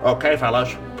Okay,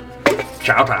 fellas.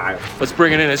 Chow time. Let's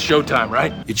bring it in. It's showtime,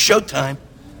 right? It's showtime.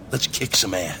 Let's kick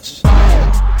some ass.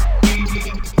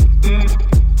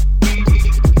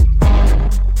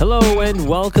 Hello and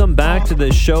welcome back to the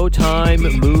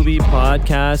Showtime Movie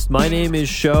Podcast. My name is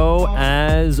Show,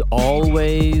 as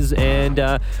always, and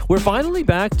we're finally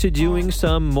back to doing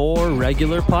some more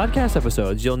regular podcast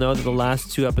episodes. You'll know that the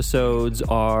last two episodes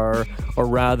were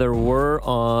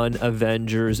on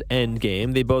Avengers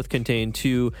Endgame. They both contain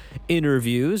two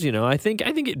interviews. You know, I think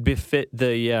it befit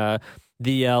the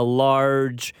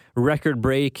large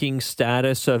record-breaking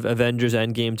status of Avengers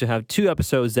Endgame to have two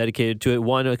episodes dedicated to it.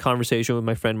 One, a conversation with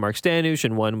my friend Mark Stanush,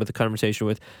 and one with a conversation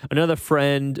with another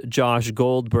friend, Josh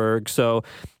Goldberg. So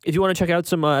if you want to check out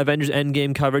some Avengers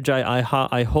Endgame coverage, I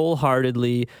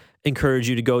wholeheartedly encourage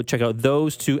you to go check out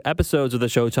those two episodes of the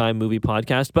Showtime Movie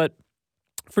Podcast. But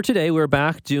for today, we're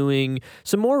back doing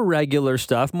some more regular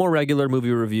stuff, more regular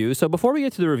movie reviews. So before we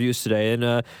get to the reviews today,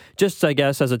 and just, I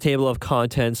guess, as a table of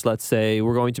contents, let's say,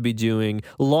 we're going to be doing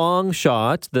Long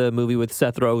Shot, the movie with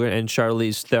Seth Rogen and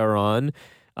Charlize Theron,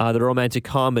 the romantic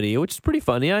comedy, which is pretty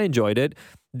funny. I enjoyed it.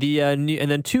 And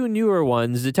then two newer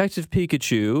ones, Detective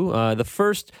Pikachu, the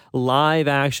first live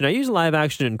action. I use live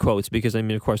action in quotes because, I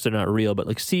mean, of course, they're not real, but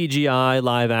like CGI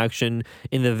live action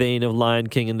in the vein of Lion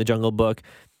King and The Jungle Book.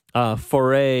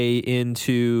 Foray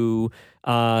into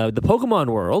the Pokemon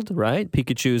world, right?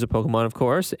 Pikachu is a Pokemon, of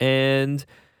course. And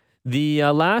the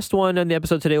last one on the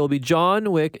episode today will be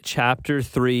John Wick Chapter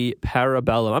 3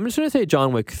 Parabellum. I'm just going to say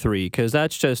John Wick 3 because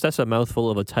that's a mouthful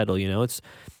of a title, you know? It's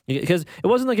because it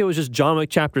wasn't like it was just John Wick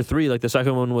Chapter 3 like the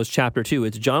second one was Chapter 2.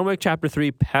 It's John Wick Chapter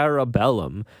 3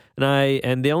 Parabellum.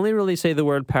 And they only really say the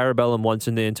word parabellum once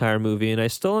in the entire movie, and I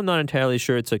still am not entirely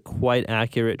sure it's a quite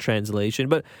accurate translation,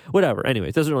 but whatever. Anyway,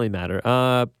 it doesn't really matter.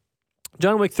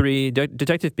 John Wick 3,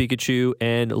 Detective Pikachu,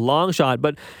 and Long Shot.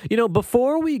 But, you know,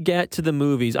 before we get to the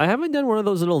movies, I haven't done one of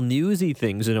those little newsy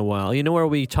things in a while, you know, where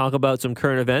we talk about some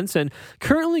current events. And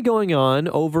currently going on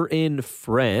over in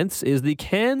France is the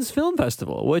Cannes Film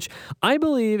Festival, which I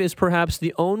believe is perhaps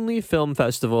the only film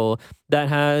festival that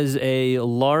has a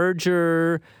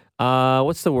larger,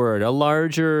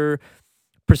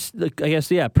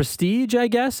 prestige, I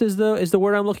guess, is the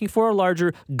word I'm looking for. A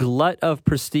larger glut of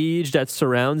prestige that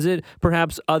surrounds it,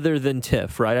 perhaps other than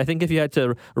TIFF, right? I think if you had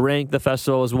to rank the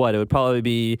festival as what, it would probably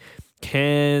be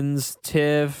Cannes,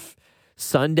 TIFF,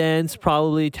 Sundance,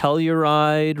 probably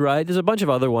Telluride, right? There's a bunch of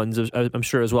other ones, I'm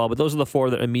sure, as well, but those are the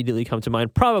four that immediately come to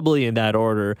mind, probably in that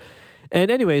order. And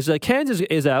anyways, Cannes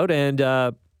is out, and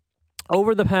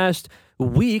over the past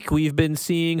week, we've been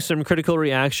seeing some critical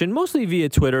reaction, mostly via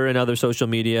Twitter and other social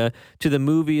media, to the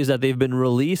movies that they've been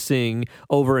releasing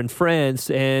over in France.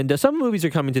 And some movies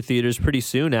are coming to theaters pretty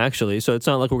soon, actually. So it's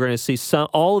not like we're going to see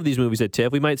all of these movies at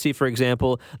TIFF. We might see, for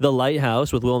example, The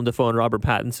Lighthouse with Willem Dafoe and Robert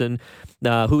Pattinson,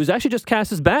 who is actually just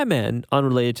cast as Batman,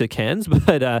 unrelated to Cannes.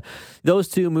 But those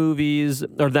two movies,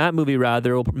 or that movie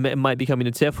rather, might be coming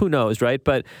to TIFF. Who knows, right?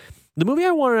 But the movie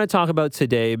I wanted to talk about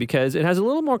today, because it has a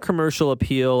little more commercial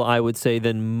appeal, I would say,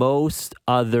 than most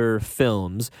other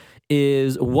films,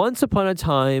 is Once Upon a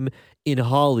Time in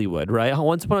Hollywood, right?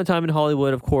 Once Upon a Time in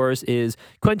Hollywood, of course, is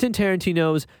Quentin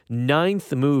Tarantino's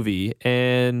 9th movie,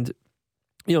 and,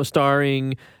 you know,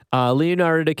 starring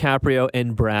Leonardo DiCaprio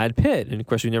and Brad Pitt. And of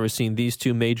course, we've never seen these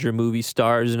two major movie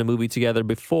stars in a movie together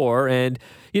before. And,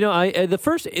 you know, the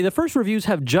first reviews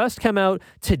have just come out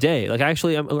today. Like,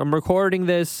 actually, I'm recording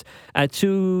this at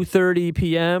 2:30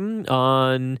 p.m.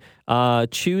 on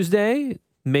Tuesday,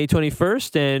 May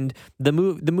 21st, and the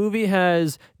movie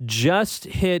has just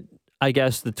hit, I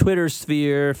guess, the Twitter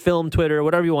sphere, film Twitter,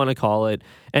 whatever you want to call it.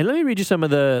 And let me read you some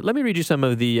of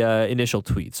the initial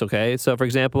tweets. Okay, so for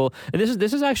example, and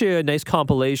this is actually a nice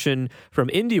compilation from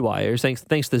IndieWire.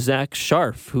 Thanks to Zach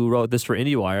Sharf, who wrote this for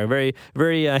IndieWire. Very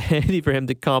very handy for him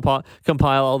to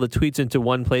compile all the tweets into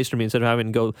one place for me instead of having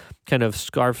to go kind of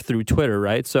scarf through Twitter.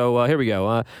 Right. So here we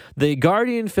go. The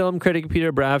Guardian film critic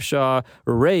Peter Brafshaw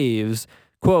raves,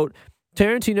 quote,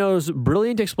 Tarantino's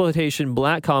brilliant exploitation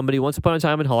black comedy Once Upon a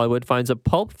Time in Hollywood finds a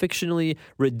pulp fictionally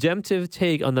redemptive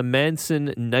take on the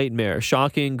Manson nightmare,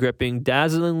 shocking, gripping,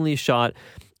 dazzlingly shot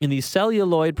in the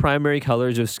celluloid primary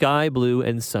colors of sky blue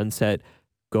and sunset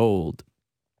gold.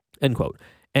 End quote.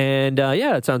 And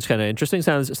yeah, it sounds kind of interesting.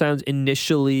 Sounds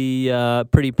initially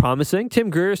pretty promising. Tim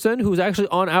Grierson, who's actually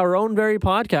on our own very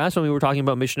podcast when we were talking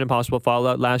about Mission Impossible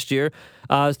Fallout last year,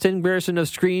 Tim Grierson of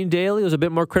Screen Daily was a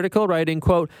bit more critical, writing,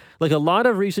 quote, like a lot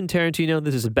of recent Tarantino,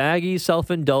 this is baggy,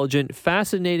 self-indulgent,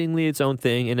 fascinatingly its own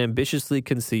thing, and ambitiously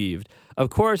conceived. Of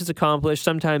course, it's accomplished,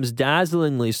 sometimes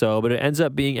dazzlingly so, but it ends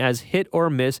up being as hit or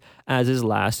miss as his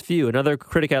last few. Another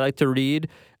critic I like to read,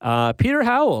 Peter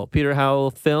Howell. Peter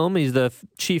Howell Film. He's the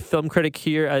chief film critic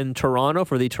here in Toronto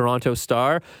for the Toronto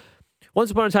Star. Once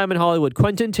Upon a Time in Hollywood,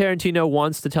 Quentin Tarantino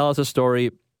wants to tell us a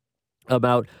story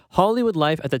about Hollywood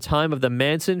life at the time of the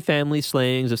Manson family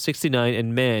slayings of '69,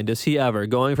 and man, does he ever.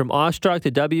 Going from awestruck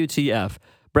to WTF.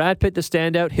 Brad Pitt the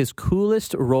standout, his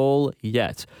coolest role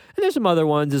yet. And there's some other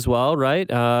ones as well,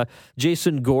 right?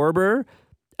 Jason Gorber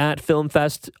at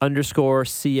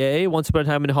FilmFest_CA, Once Upon a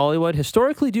Time in Hollywood.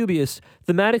 Historically dubious,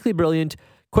 thematically brilliant.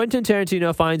 Quentin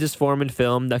Tarantino finds his form in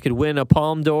film that could win a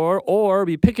Palme d'Or or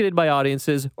be picketed by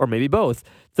audiences, or maybe both.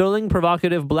 Thrilling,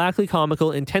 provocative, blackly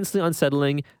comical, intensely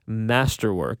unsettling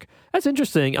masterwork. That's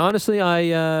interesting. Honestly,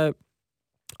 I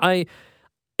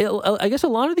guess a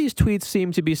lot of these tweets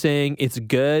seem to be saying it's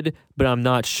good, but I'm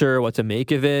not sure what to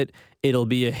make of it. It'll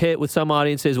be a hit with some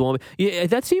audiences. Well, yeah,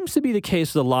 that seems to be the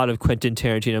case with a lot of Quentin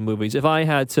Tarantino movies. If I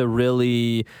had to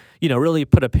really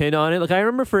put a pin on it, like I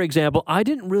remember, for example, I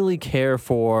did not really care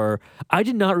for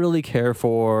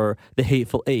The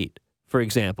Hateful Eight, for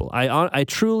example. I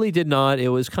truly did not. It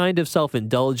was kind of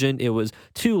self-indulgent. It was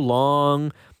too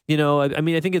long. I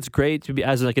mean, I think it's great to be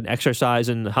as like an exercise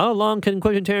in how long can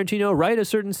Quentin Tarantino write a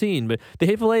certain scene. But The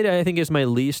Hateful Eight, I think, is my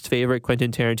least favorite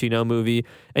Quentin Tarantino movie.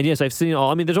 And yes, I've seen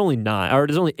all. I mean, there's only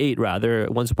 8 rather.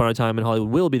 Once Upon a Time in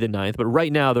Hollywood will be the 9th, but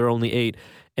right now there are only 8.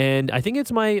 And I think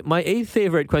it's my 8th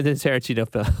favorite Quentin Tarantino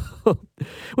film,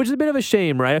 which is a bit of a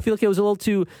shame, right? I feel like it was a little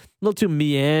too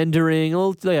meandering,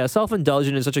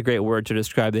 self-indulgent is such a great word to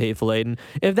describe The Hateful Eight. And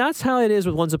if that's how it is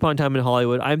with Once Upon a Time in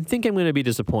Hollywood, I think I'm going to be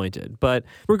disappointed. But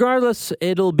regardless,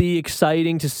 it'll be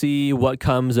exciting to see what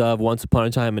comes of Once Upon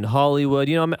a Time in Hollywood.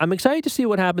 I'm excited to see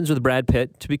what happens with Brad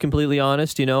Pitt, to be completely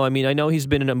honest. I mean, I know he's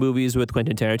been in movies with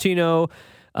Quentin Tarantino.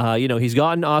 He's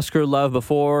gotten Oscar love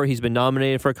before. He's been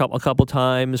nominated for a couple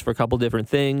times for a couple different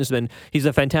things, and he's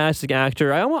a fantastic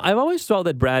actor. I've always felt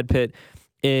that Brad Pitt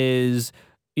is,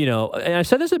 and I've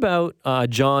said this about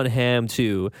Jon Hamm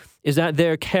too, is that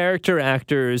they're character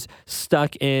actors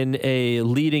stuck in a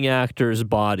leading actor's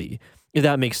body. If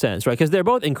that makes sense, right? Because they're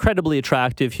both incredibly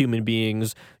attractive human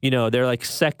beings. They're like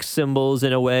sex symbols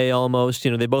in a way almost.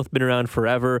 They've both been around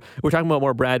forever. We're talking about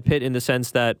more Brad Pitt in the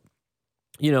sense that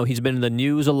he's been in the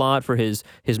news a lot for his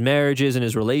marriages and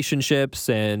his relationships.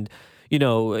 And,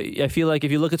 I feel like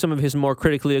if you look at some of his more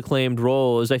critically acclaimed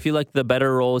roles, I feel like the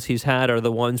better roles he's had are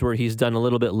the ones where he's done a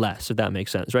little bit less, if that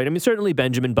makes sense, right? I mean, certainly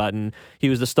Benjamin Button, he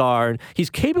was the star, and he's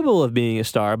capable of being a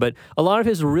star, but a lot of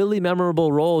his really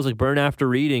memorable roles, like Burn After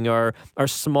Reading, are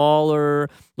smaller,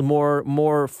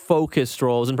 more focused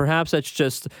roles, and perhaps that's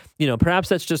just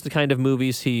the kind of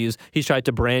movies he's tried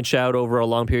to branch out over a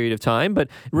long period of time. But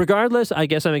regardless, I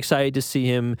guess I'm excited to see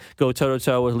him go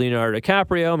toe-to-toe with Leonardo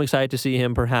DiCaprio. I'm excited to see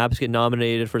him perhaps get nominated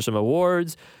for some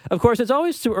awards. Of course, it's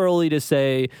always too early to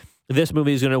say this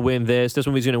movie is going to win this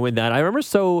movie's going to win that. I remember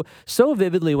so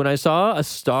vividly when I saw A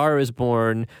Star Is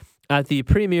Born at the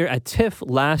premiere at TIFF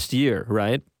last year,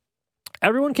 right?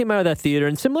 Everyone came out of that theater,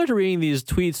 and similar to reading these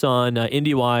tweets on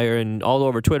IndieWire and all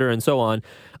over Twitter and so on,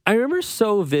 I remember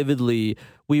so vividly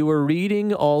we were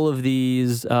reading all of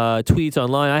these tweets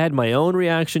online. I had my own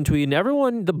reaction tweet, and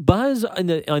everyone, the buzz on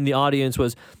the audience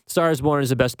was Star Is Born is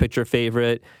the Best Picture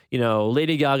favorite.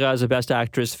 Lady Gaga is the Best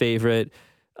Actress favorite.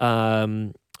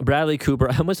 Bradley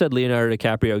Cooper, I almost said Leonardo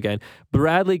DiCaprio again.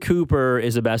 Bradley Cooper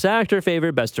is a Best Actor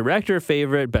favorite, Best Director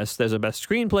favorite, there's a Best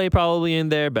Screenplay probably in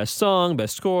there, Best Song,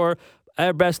 Best Score,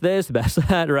 Best this, Best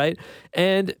that, right?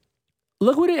 And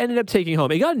look what it ended up taking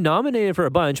home. It got nominated for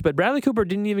a bunch, but Bradley Cooper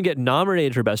didn't even get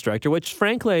nominated for Best Director, which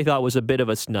frankly I thought was a bit of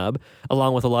a snub,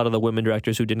 along with a lot of the women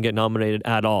directors who didn't get nominated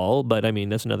at all. But I mean,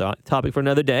 that's another topic for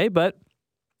another day. But,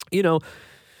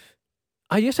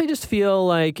 I guess I just feel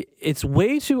like it's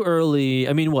way too early.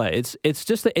 I mean, what? It's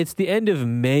the end of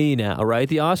May now, right?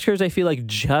 The Oscars, I feel like,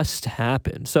 just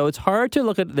happened. So it's hard to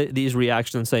look at these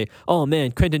reactions and say, oh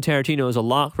man, Quentin Tarantino is a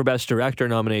lock for Best Director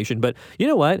nomination. But you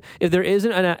know what? If there is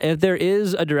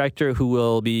a director who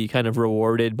will be kind of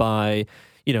rewarded by,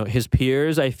 his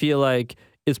peers, I feel like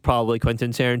it's probably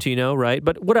Quentin Tarantino, right?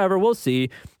 But whatever, we'll see.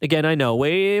 Again, I know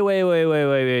way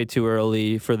too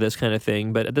early for this kind of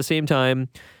thing. But at the same time,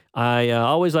 I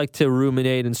always like to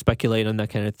ruminate and speculate on that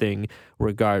kind of thing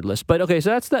regardless. But okay,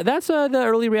 so that's the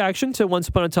early reaction to Once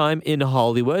Upon a Time in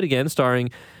Hollywood, again,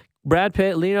 starring Brad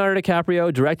Pitt, Leonardo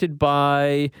DiCaprio, directed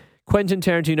by Quentin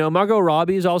Tarantino. Margot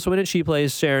Robbie is also in it. She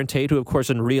plays Sharon Tate, who, of course,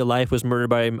 in real life was murdered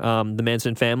by the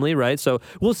Manson family, right? So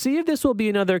we'll see if this will be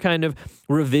another kind of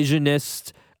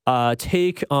revisionist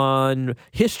take on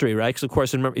history, right? Because, of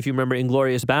course, if you remember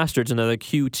Inglourious Bastards, another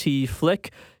QT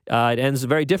flick, It ends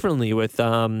very differently with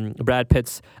Brad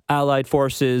Pitt's Allied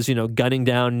forces, gunning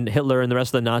down Hitler and the rest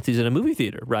of the Nazis in a movie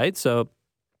theater, right? So,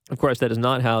 of course, that is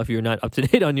not how, if you're not up to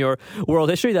date on your world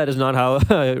history, that is not how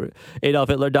Adolf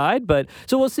Hitler died. But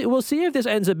so we'll see if this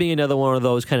ends up being another one of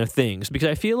those kind of things, because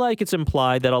I feel like it's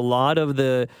implied that a lot of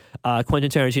the Quentin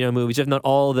Tarantino movies, if not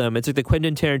all of them, it's like the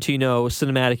Quentin Tarantino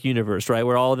cinematic universe, right,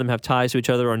 where all of them have ties to each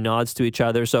other or nods to each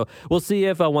other. So we'll see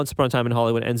if Once Upon a Time in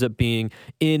Hollywood ends up being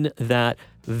in that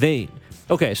vein.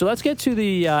 Okay, so let's get to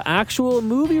the actual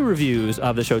movie reviews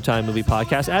of the Showtime Movie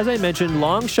Podcast. As I mentioned,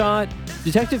 Long Shot,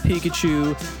 Detective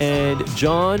Pikachu, and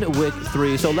John Wick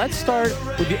 3. So let's start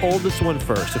with the oldest one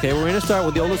first, okay? We're going to start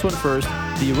with the oldest one first,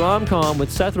 the rom-com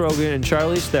with Seth Rogen and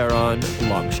Charlize Theron,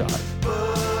 Long Shot.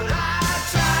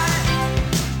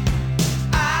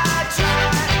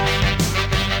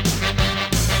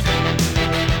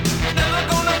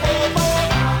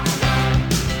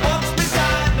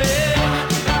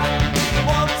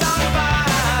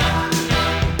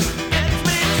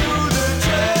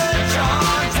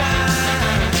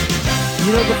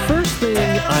 The first thing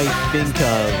I think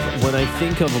of when I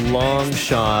think of Long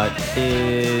Shot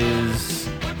is,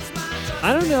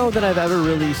 I don't know that I've ever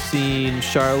really seen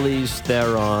Charlize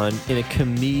Theron in a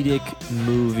comedic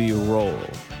movie role.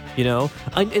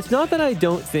 It's not that I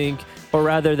don't think, or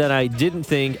rather that I didn't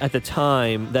think at the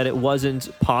time that it wasn't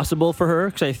possible for her,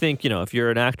 because I think, if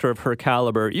you're an actor of her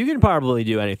caliber, you can probably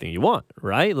do anything you want,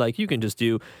 right? Like, you can just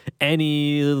do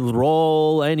any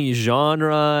role, any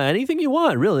genre, anything you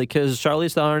want, really, because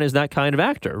Charlize Theron is that kind of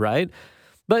actor, right?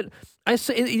 But I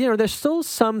say, there's still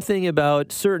something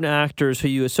about certain actors who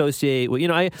you associate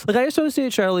with, I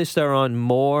associate Charlize Theron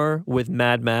more with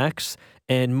Mad Max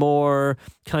and more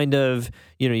kind of,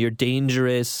 your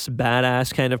dangerous,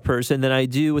 badass kind of person than I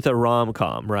do with a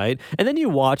rom-com, right? And then you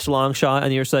watch Long Shot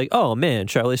and you're just like, oh man,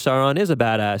 Charlize Theron is a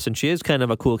badass and she is kind of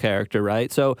a cool character,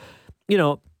 right? So,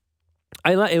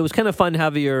 it was kind of fun to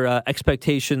have your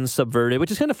expectations subverted,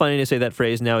 which is kind of funny to say that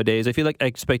phrase nowadays. I feel like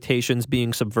expectations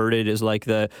being subverted is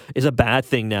a bad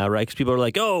thing now, right? Because people are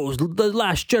like, oh, The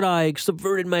Last Jedi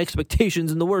subverted my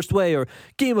expectations in the worst way, or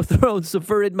Game of Thrones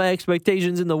subverted my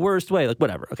expectations in the worst way. Like,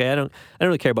 whatever, okay? I don't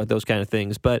really care about those kind of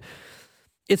things, but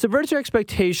it subverts your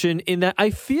expectation in that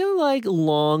I feel like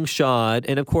Long Shot,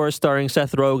 and of course starring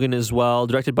Seth Rogen as well,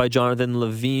 directed by Jonathan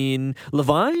Levine.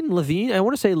 I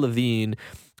want to say Levine.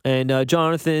 And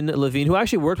Jonathan Levine, who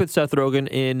actually worked with Seth Rogen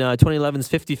in 2011's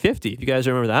 50-50, if you guys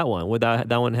remember that one.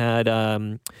 That one had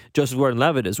Joseph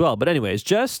Gordon-Levitt as well. But anyways,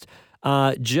 just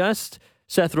Seth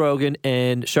Rogen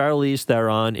and Charlize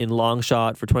Theron in Long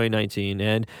Shot for 2019.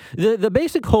 And the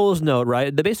basic Coles note,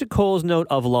 right? The basic Coles note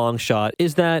of Long Shot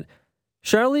is that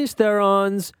Charlize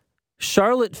Theron's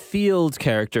Charlotte Fields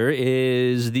character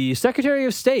is the Secretary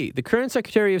of State, the current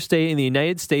Secretary of State in the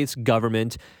United States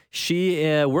government. She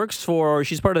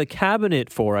she's part of the cabinet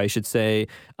for, I should say.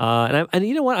 And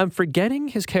you know what? I'm forgetting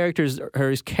his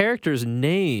character's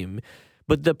name,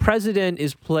 but the president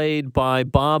is played by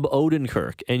Bob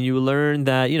Odenkirk. And you learn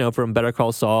that, from Better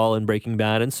Call Saul and Breaking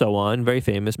Bad and so on, very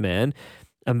famous man,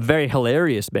 a very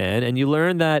hilarious man. And you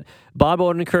learn that Bob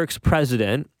Odenkirk's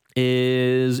president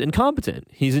is incompetent.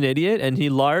 He's an idiot, and he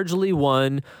largely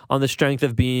won on the strength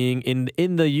of being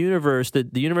in the universe, the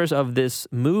universe of this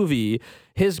movie.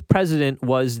 His president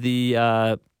was he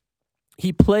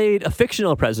played a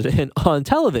fictional president on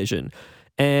television.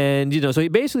 And, so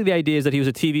basically the idea is that he was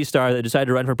a TV star that decided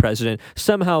to run for president,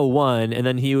 somehow won, and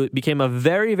then he became a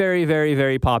very, very, very,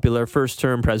 very popular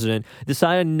first-term president,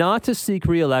 decided not to seek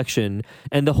re-election,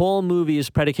 and the whole movie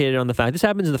is predicated on the fact, this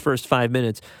happens in the first 5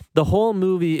 minutes, the whole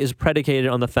movie is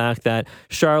predicated on the fact that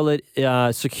Charlotte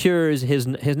secures his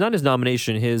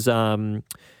nomination, his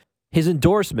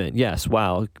endorsement. Yes,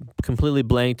 wow, completely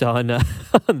blanked on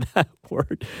that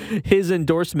word. His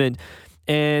endorsement.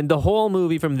 And the whole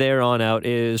movie from there on out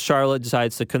is Charlotte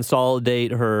decides to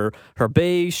consolidate her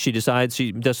base. She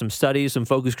does some studies, some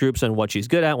focus groups on what she's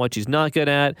good at, what she's not good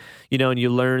at. And you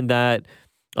learn that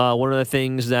one of the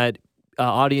things that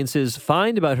audiences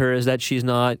find about her is that she's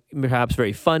not perhaps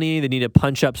very funny. They need to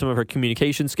punch up some of her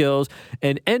communication skills.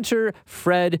 And enter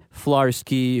Fred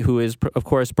Flarsky, who is, of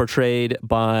course, portrayed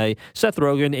by Seth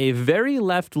Rogen, a very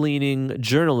left-leaning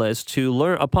journalist who,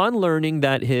 upon learning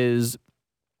that his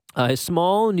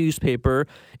small newspaper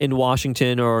in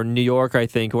Washington or New York, I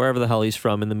think, wherever the hell he's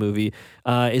from in the movie,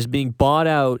 is being bought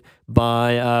out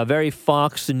by a very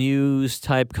Fox News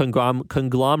type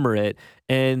conglomerate.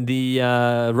 And the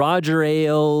Roger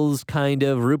Ailes kind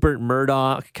of Rupert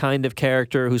Murdoch kind of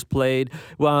character who's played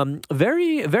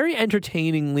very, very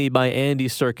entertainingly by Andy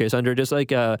Serkis under just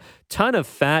like a ton of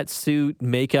fat suit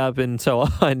makeup and so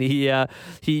on. He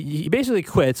basically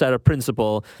quits out of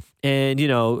principle. And,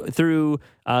 through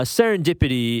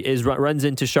serendipity runs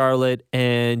into Charlotte.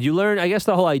 And you learn, I guess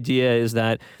the whole idea is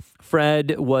that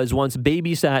Fred was once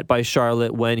babysat by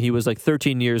Charlotte when he was like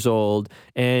 13 years old,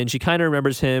 and she kind of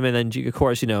remembers him. And then, of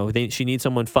course, she needs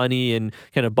someone funny and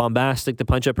kind of bombastic to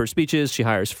punch up her speeches. She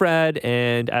hires Fred,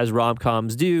 and as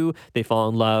rom-coms do, they fall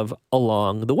in love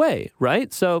along the way,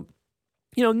 right? So,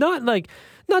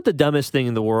 not the dumbest thing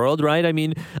in the world, right? I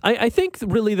mean, I think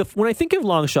really when I think of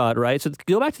Longshot, right? So to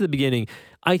go back to the beginning,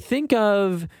 I think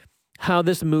of how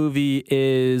this movie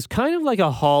is kind of like a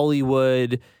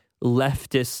Hollywood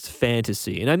leftist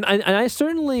fantasy. And I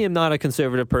certainly am not a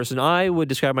conservative person. I would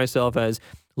describe myself as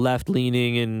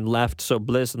left-leaning and left so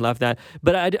bliss and left that.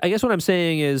 But I guess what I'm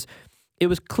saying is it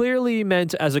was clearly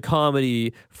meant as a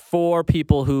comedy for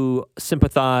people who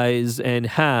sympathize and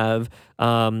have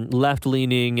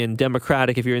left-leaning and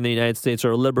democratic, if you're in the United States,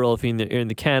 or liberal if you're in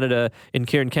Canada,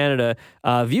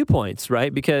 viewpoints,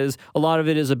 right? Because a lot of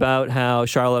it is about how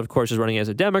Charlotte, of course, is running as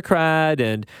a Democrat,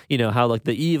 and how like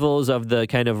the evils of the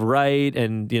kind of right,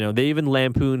 and they even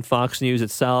lampoon Fox News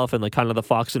itself and like kind of the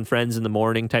Fox and Friends in the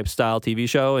morning type style TV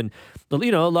show, and a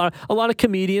lot of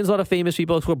comedians, a lot of famous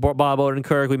people, Bob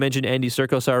Odenkirk. We mentioned Andy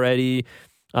Serkis already.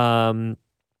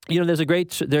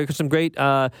 There's some great.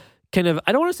 Kind of,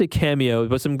 I don't want to say cameo,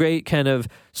 but some great kind of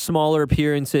smaller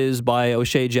appearances by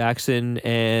O'Shea Jackson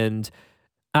and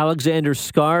Alexander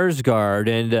Skarsgård.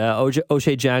 And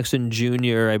O'Shea Jackson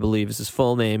Jr., I believe is his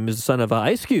full name, is the son of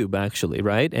Ice Cube, actually,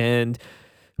 right? And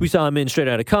we saw him in Straight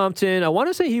Outta Compton. I want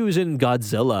to say he was in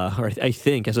Godzilla, or I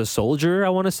think as a soldier. I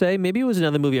want to say maybe it was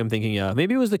another movie I'm thinking of.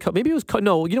 Maybe it was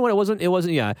no. You know what? It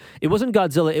wasn't. Yeah, it wasn't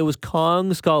Godzilla. It was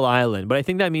Kong Skull Island. But I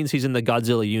think that means he's in the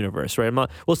Godzilla universe, right?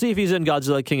 We'll see if he's in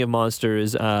Godzilla King of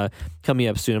Monsters coming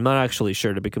up soon. I'm not actually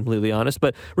sure, to be completely honest.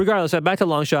 But regardless, back to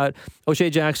Longshot.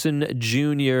 O'Shea Jackson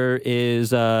Jr.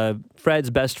 is Fred's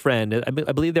best friend. I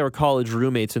believe they were college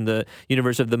roommates in the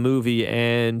universe of the movie,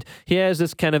 and he has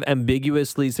this kind of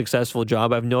ambiguously successful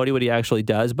job. I have no idea what he actually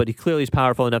does, but he clearly is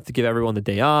powerful enough to give everyone the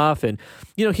day off. And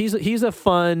he's a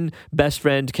fun best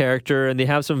friend character, and they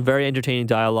have some very entertaining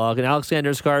dialogue. And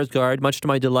Alexander Skarsgård, much to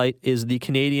my delight, is the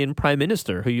Canadian Prime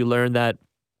Minister, who you learn that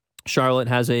Charlotte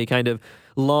has a kind of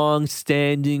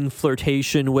long-standing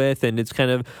flirtation with, and it's kind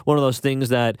of one of those things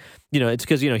that it's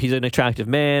because he's an attractive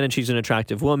man and she's an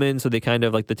attractive woman, so they kind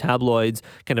of like the tabloids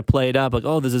kind of play it up like,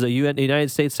 oh, this is a United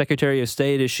States Secretary of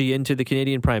State, is she into the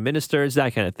Canadian Prime Minister? It's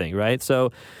that kind of thing, right?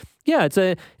 So yeah, it's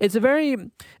a very,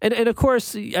 and of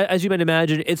course, as you might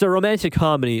imagine, it's a romantic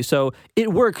comedy, so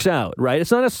it works out, right? It's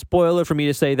not a spoiler for me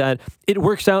to say that it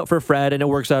works out for Fred and it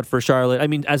works out for Charlotte. I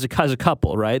mean, as a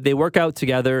couple, right? They work out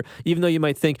together, even though you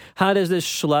might think, how does this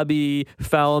schlubby,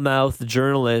 foul-mouthed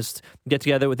journalist get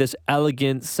together with this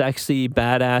elegant, sexy,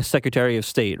 badass Secretary of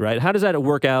State, right? How does that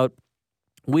work out?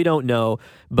 We don't know,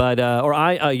 but,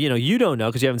 you don't know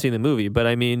because you haven't seen the movie, but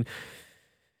I mean,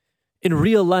 in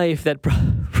real life, that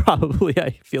probably,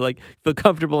 I feel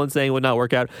comfortable in saying would not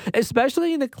work out,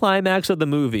 especially in the climax of the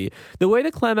movie. The way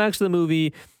the climax of the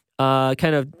movie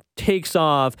kind of takes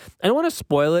off, I don't want to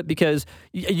spoil it because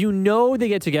they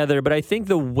get together, but I think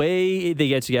the way they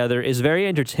get together is very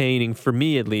entertaining for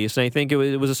me, at least, and I think it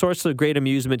was a source of great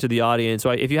amusement to the audience.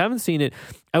 So if you haven't seen it,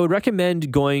 I would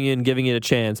recommend going and giving it a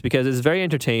chance because it's very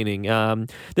entertaining.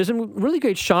 There's some really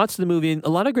great shots in the movie and a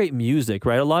lot of great music,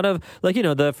 right? A lot of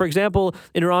for example,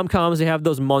 in rom-coms they have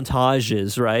those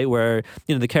montages, right, where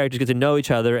the characters get to know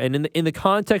each other, and in the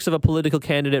context of a political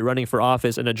candidate running for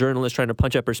office and a journalist trying to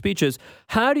punch up her speeches,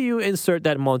 how do you insert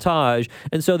that montage?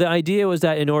 And so the idea was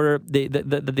that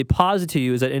they posit to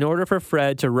you is that in order for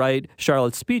Fred to write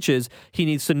Charlotte's speeches, he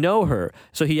needs to know her.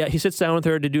 So he sits down with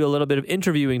her to do a little bit of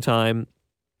interviewing time.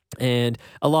 And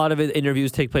a lot of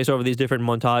interviews take place over these different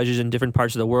montages in different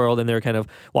parts of the world, and they're kind of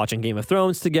watching Game of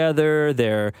Thrones together,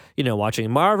 they're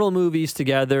watching Marvel movies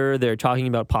together, they're talking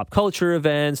about pop culture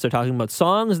events, they're talking about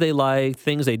songs they like,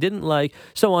 things they didn't like,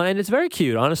 so on. And it's very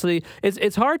cute, honestly.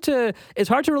 It's hard to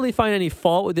really find any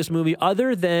fault with this movie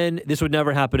other than this would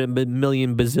never happen in a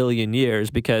million bazillion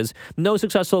years, because no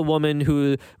successful woman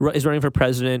who is running for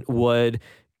president would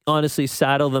honestly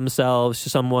saddle themselves to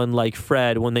someone like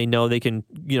Fred when they know they can,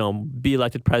 be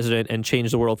elected president and change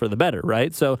the world for the better,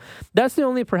 right? So that's the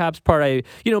only perhaps part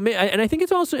and I think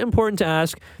it's also important to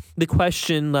ask the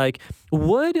question, like,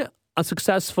 would a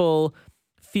successful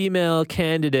female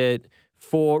candidate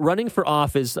for running for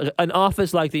office, an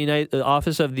office like the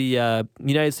office of the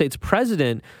United States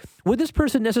president, would this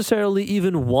person necessarily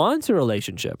even want a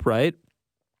relationship, right?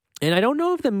 And I don't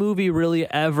know if the movie really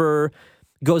ever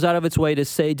goes out of its way to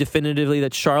say definitively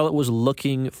that Charlotte was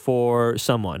looking for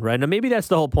someone, right? Now, maybe that's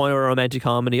the whole point of a romantic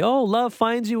comedy. Oh, love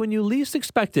finds you when you least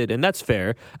expect it. And that's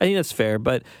fair. I think that's fair.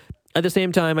 But at the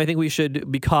same time, I think we should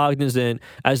be cognizant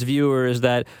as viewers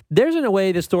that there's in a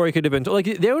way the story could have been like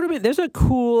there's a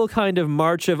cool kind of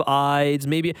March of Ides.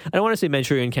 Maybe I don't want to say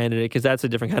Manchurian Candidate because that's a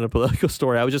different kind of political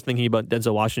story. I was just thinking about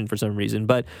Denzel Washington for some reason,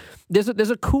 but there's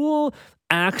a cool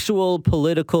actual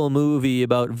political movie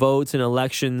about votes and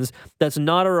elections that's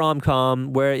not a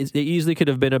rom-com where it easily could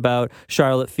have been about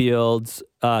Charlotte Field's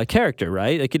character,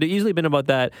 right? It could have easily been about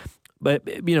that.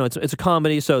 But, you know, it's a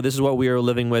comedy, so this is what we are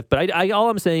living with. But all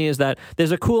I'm saying is that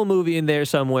there's a cool movie in there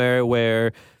somewhere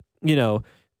where, you know,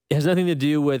 it has nothing to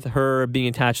do with her being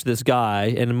attached to this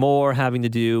guy and more having to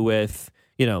do with,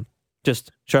 you know,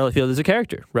 just Charlotte Field as a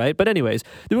character, right? But anyways,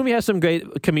 the movie has some great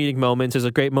comedic moments. There's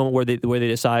a great moment where they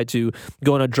decide to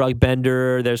go on a drug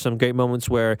bender. There's some great moments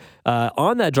where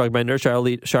on that drug bender,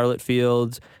 Charlotte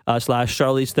Fields /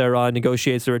 Charlize Theron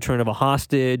negotiates the return of a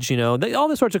hostage. You know, all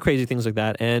the sorts of crazy things like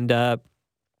that. And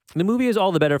the movie is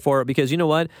all the better for it because, you know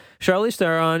what? Charlize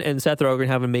Theron and Seth Rogen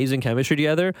have amazing chemistry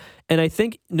together. And I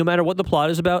think no matter what the plot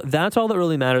is about, that's all that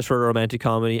really matters for a romantic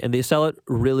comedy. And they sell it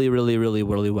really, really, really,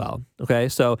 really well. Okay?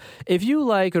 So if you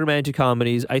like romantic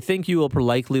comedies, I think you will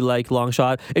likely like Long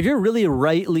Shot. If you're really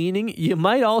right-leaning, you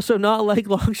might also not like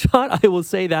Long Shot. I will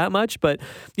say that much. But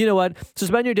you know what?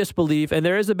 Suspend your disbelief. And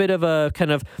there is a bit of a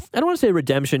kind of, I don't want to say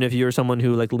redemption if you're someone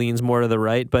who like leans more to the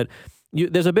right, but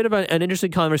there's a bit of an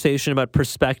interesting conversation about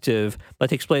perspective that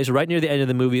takes place right near the end of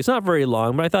the movie. It's not very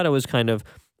long, but I thought it was kind of,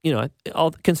 you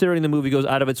know, considering the movie goes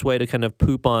out of its way to kind of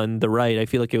poop on the right, I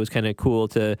feel like it was kind of cool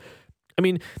to, I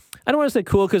mean, I don't want to say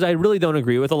cool because I really don't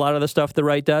agree with a lot of the stuff the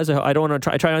right does. I don't want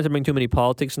to try not to bring too many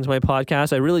politics into my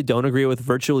podcast. I really don't agree with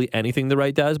virtually anything the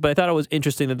right does, but I thought it was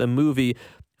interesting that the movie,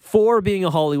 for being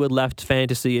a Hollywood left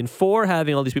fantasy and for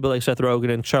having all these people like Seth Rogen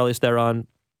and Charlize Theron,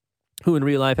 who in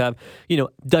real life have, you know,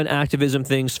 done activism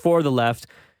things for the left,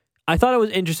 I thought it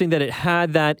was interesting that it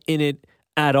had that in it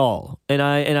at all. And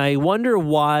I wonder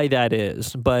why that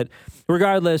is. But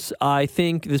regardless, I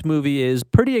think this movie is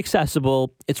pretty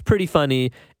accessible. It's pretty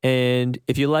funny. And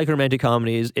if you like romantic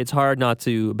comedies, it's hard not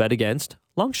to bet against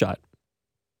Long Shot.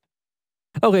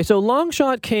 Okay, so Long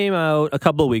Shot came out a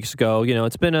couple of weeks ago. You know,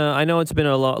 I know it's been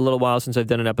a little while since I've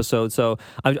done an episode, so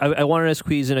I wanted to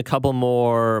squeeze in a couple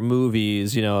more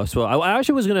movies. You know, so I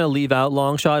actually was going to leave out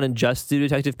Long Shot and just do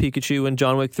Detective Pikachu and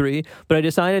John Wick 3, but I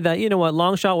decided that, you know what,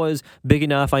 Long Shot was big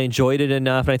enough, I enjoyed it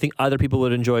enough, and I think other people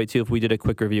would enjoy it too if we did a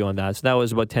quick review on that. So that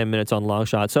was about 10 minutes on Long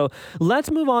Shot. So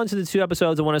let's move on to the two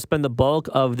episodes I want to spend the bulk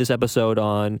of this episode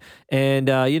on. And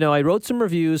you know, I wrote some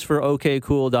reviews for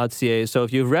okcool.ca, so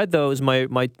if you've read those,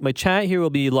 my chat here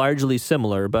will be largely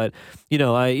similar, but it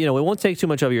won't take too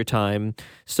much of your time.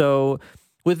 So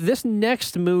with this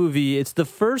next movie, it's the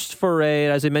first foray,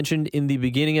 as I mentioned in the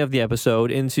beginning of the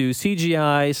episode, into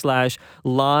CGI /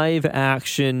 live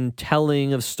action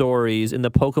telling of stories in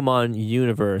the Pokemon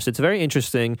universe. It's very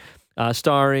interesting,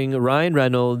 starring Ryan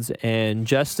Reynolds and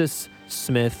Justice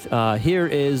Smith. Here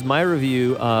is my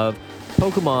review of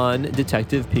Pokemon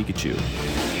Detective Pikachu.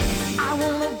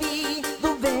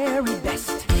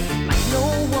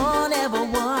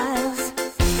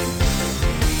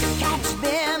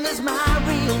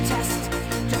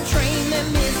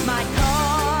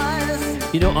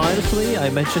 You know, honestly, I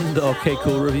mentioned the OK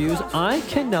Cool reviews. I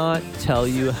cannot tell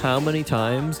you how many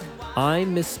times I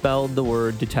misspelled the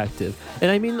word detective.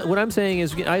 And I mean, what I'm saying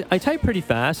is I type pretty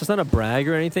fast. It's not a brag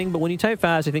or anything, but when you type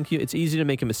fast, I think it's easy to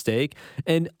make a mistake.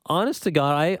 And honest to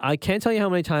God, I can't tell you how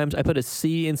many times I put a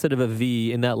C instead of a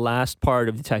V in that last part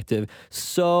of detective.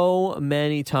 So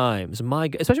many times.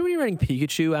 Especially when you're writing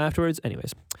Pikachu afterwards.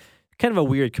 Anyways, kind of a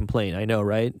weird complaint, I know,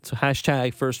 right? So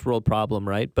hashtag first world problem,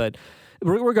 right? But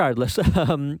regardless,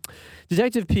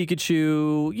 Detective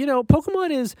Pikachu, you know,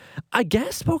 Pokemon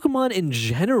in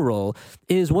general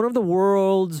is one of the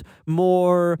world's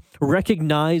more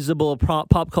recognizable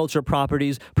pop culture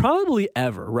properties probably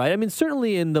ever, right? I mean,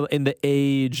 certainly in the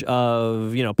age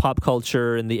of, you know, pop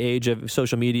culture and the age of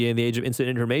social media and the age of instant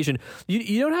information,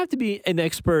 you don't have to be an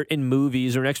expert in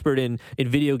movies or an expert in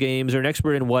video games or an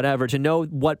expert in whatever to know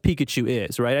what Pikachu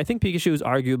is, right? I think Pikachu is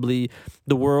arguably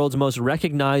the world's most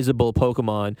recognizable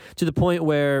Pokemon, to the point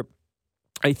where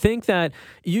I think that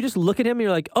you just look at him and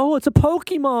you're like, oh, it's a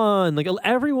Pokemon. Like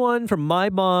everyone from my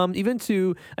mom, even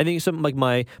to I think some like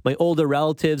my older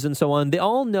relatives and so on, they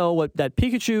all know that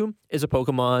Pikachu is a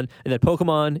Pokemon and that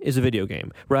Pokemon is a video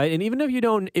game, right? And even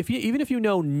if you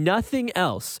know nothing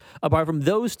else apart from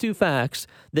those two facts,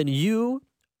 then you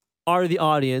are the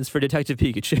audience for Detective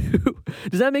Pikachu.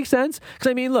 Does that make sense?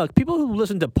 Because I mean, look, people who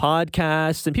listen to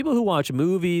podcasts and people who watch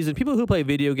movies and people who play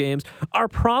video games are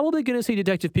probably going to see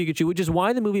Detective Pikachu, which is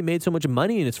why the movie made so much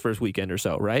money in its first weekend or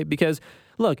so, right? Because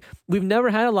look, we've never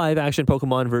had a live action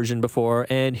Pokemon version before,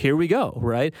 and here we go,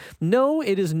 right? No,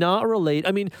 it is not related.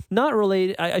 I mean, not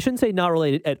related. I shouldn't say not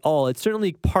related at all. It's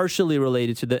certainly partially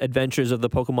related to the adventures of the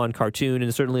Pokemon cartoon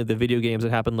and certainly the video games that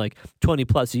happened like 20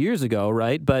 plus years ago,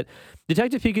 right? But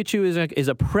Detective Pikachu is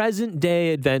a present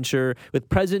day adventure with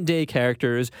present day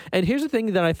characters. And here's the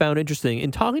thing that I found interesting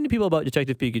in talking to people about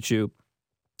Detective Pikachu.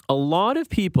 A lot of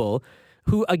people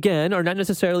who, again, are not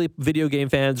necessarily video game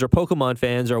fans or Pokemon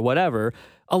fans or whatever,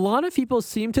 a lot of people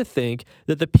seem to think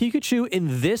that the Pikachu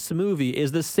in this movie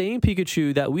is the same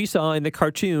Pikachu that we saw in the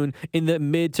cartoon in the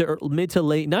mid to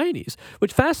late 90s,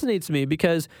 which fascinates me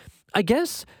because I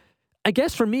guess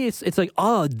for me, it's like,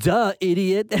 oh, duh,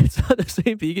 idiot. That's not the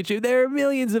same Pikachu. There are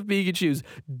millions of Pikachus,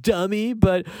 dummy.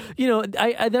 But, then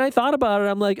I thought about it.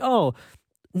 I'm like, oh,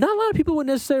 not a lot of people would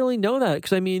necessarily know that.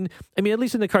 Because, I mean, at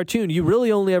least in the cartoon, you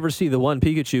really only ever see the one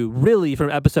Pikachu, really, from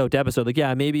episode to episode. Like,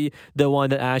 yeah, maybe the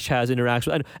one that Ash has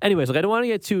interacts with. Anyways, like, I don't want to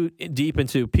get too deep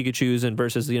into Pikachus and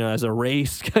versus, as a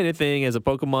race kind of thing, as a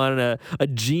Pokemon and a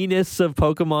genus of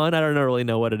Pokemon. I don't really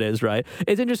know what it is, right?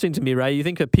 It's interesting to me, right? You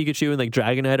think that Pikachu and, like,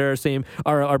 Dragonite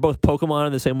are both Pokemon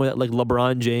in the same way that, like,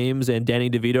 LeBron James and Danny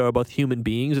DeVito are both human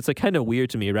beings. It's, like, kind of weird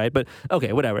to me, right? But,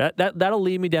 okay, whatever. That'll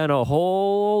lead me down a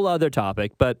whole other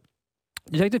topic. But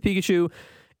Detective Pikachu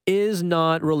is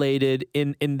not related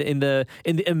in the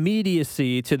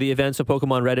immediacy to the events of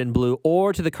Pokemon Red and Blue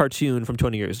or to the cartoon from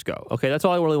 20 years ago. Okay, that's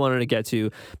all I really wanted to get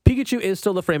to. Pikachu is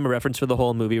still the frame of reference for the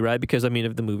whole movie, right? Because,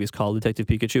 if the movie is called Detective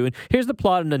Pikachu. And here's the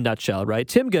plot in a nutshell, right?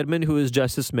 Tim Goodman, who is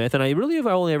Justice Smith, and I really have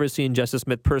only ever seen Justice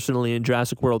Smith personally in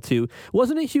Jurassic World 2.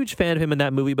 Wasn't a huge fan of him in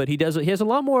that movie, but he has a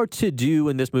lot more to do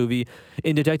in this movie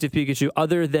in Detective Pikachu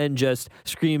other than just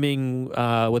screaming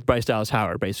with Bryce Dallas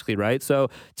Howard, basically, right?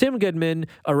 So Tim Goodman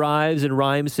arrives in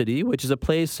Rhyme City, which is a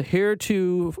place here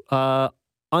to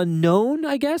unknown,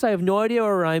 I guess. I have no idea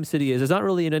where Rhyme City is. It's not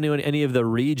really in any of the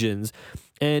regions.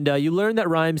 And you learn that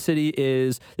Rhyme City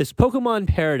is this Pokemon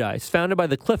paradise founded by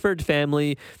the Clifford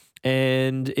family.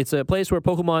 And it's a place where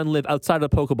Pokemon live outside of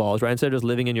Pokeballs, right? Instead of just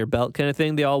living in your belt kind of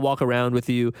thing, they all walk around with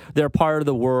you. They're part of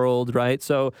the world, right?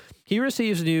 So he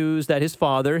receives news that his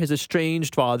father, his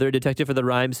estranged father, detective for the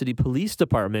Rhyme City Police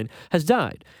Department, has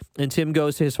died. And Tim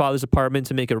goes to his father's apartment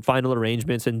to make final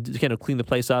arrangements and kind of clean the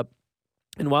place up.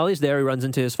 And while he's there, he runs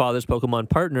into his father's Pokemon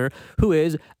partner, who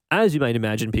is, as you might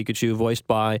imagine, Pikachu, voiced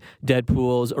by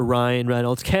Deadpool's Ryan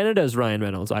Reynolds, Canada's Ryan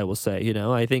Reynolds, I will say.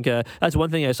 I think that's one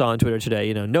thing I saw on Twitter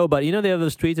today. Nobody. They have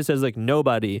those tweets that says, like,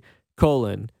 nobody,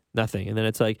 nothing. And then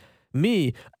it's like,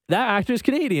 me, that actor is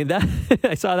Canadian.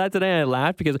 I saw that today and I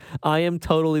laughed because I am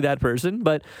totally that person.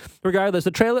 But regardless,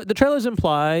 the trailers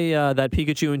imply that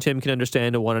Pikachu and Tim can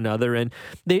understand one another, and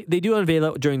they do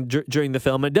unveil it during the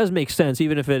film. And it does make sense,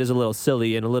 even if it is a little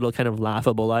silly and a little kind of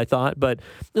laughable, I thought, but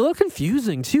a little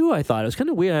confusing too. I thought it was kind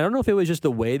of weird. I don't know if it was just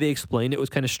the way they explained it was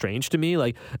kind of strange to me.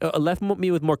 Like, it left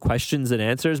me with more questions than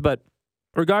answers, but.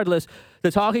 Regardless, the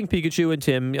talking Pikachu and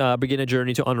Tim begin a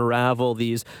journey to unravel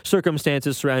these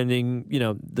circumstances surrounding,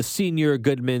 the senior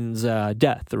Goodman's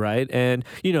death, right? And,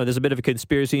 there's a bit of a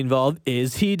conspiracy involved.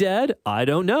 Is he dead? I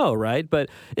don't know, right?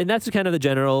 And that's kind of the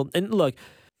general. And look,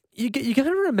 you got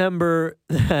to remember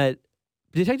that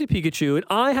Detective Pikachu, and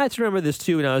I had to remember this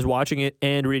too when I was watching it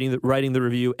and writing the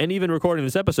review and even recording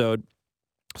this episode.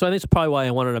 So I think that's probably why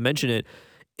I wanted to mention it.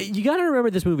 You got to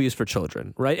remember this movie is for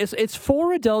children, right? It's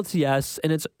for adults, yes,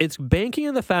 and it's banking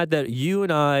on the fact that you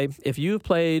and I, if you've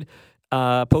played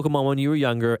Pokemon when you were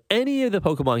younger, any of the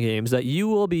Pokemon games, that you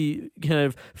will be kind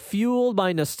of fueled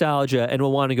by nostalgia and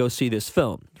will want to go see this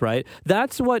film, right?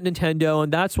 That's what Nintendo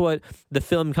and that's what the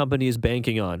film company is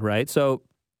banking on, right? So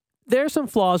there's some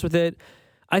flaws with it.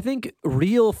 I think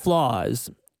real flaws.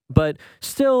 But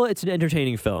still, it's an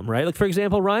entertaining film, right? Like, for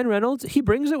example, Ryan Reynolds, he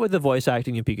brings it with the voice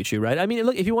acting of Pikachu, right? I mean,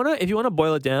 look, if you want to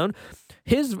boil it down,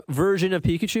 his version of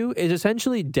Pikachu is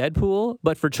essentially Deadpool,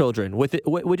 but for children,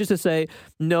 which is to say,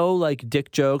 no like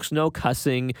dick jokes, no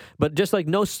cussing, but just like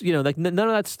no, like none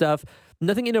of that stuff.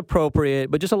 nothing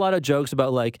inappropriate, but just a lot of jokes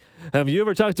about like, have you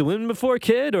ever talked to women before,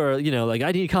 kid? Or, like,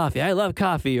 I need coffee. I love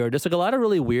coffee. Or just like a lot of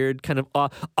really weird kind of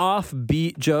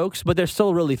offbeat jokes, but they're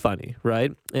still really funny,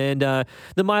 right? And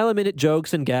the mile-a-minute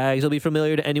jokes and gags will be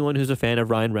familiar to anyone who's a fan of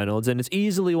Ryan Reynolds, and it's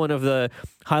easily one of the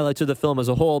highlights of the film as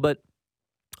a whole. But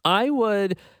I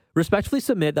would respectfully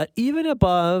submit that even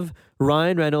above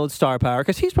Ryan Reynolds' star power,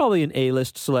 because he's probably an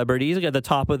A-list celebrity, he's like at the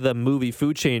top of the movie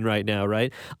food chain right now,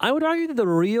 right? I would argue that the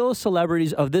real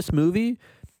celebrities of this movie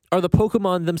are the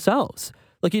Pokemon themselves.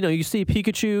 Like, you see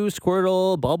Pikachu,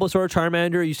 Squirtle, Bulbasaur,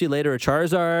 Charmander. You see later a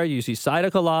Charizard. You see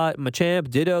Psyduck a lot,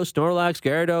 Machamp, Ditto, Snorlax,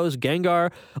 Gyarados,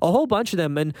 Gengar, a whole bunch of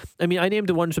them. And, I mean, I named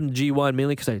the ones from G1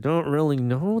 mainly because I don't really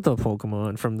know the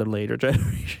Pokemon from the later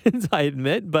generations, I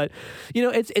admit. But,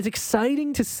 it's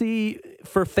exciting to see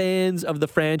for fans of the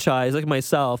franchise like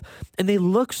myself. And they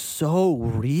look so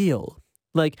real.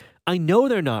 Like, I know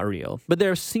they're not real, but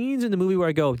there are scenes in the movie where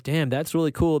I go, damn, that's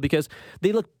really cool because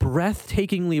they look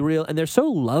breathtakingly real and they're so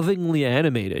lovingly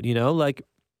animated, like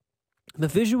the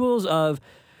visuals of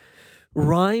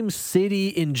Rhyme City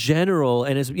in general.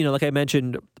 And as like I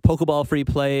mentioned, Pokeball free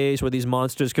plays where these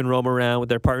monsters can roam around with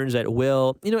their partners at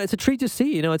will. It's a treat to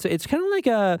see. It's kind of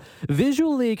like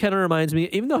visually kind of reminds me,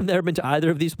 even though I've never been to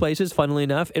either of these places, funnily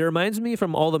enough, it reminds me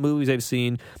from all the movies I've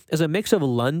seen as a mix of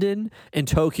London and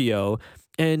Tokyo.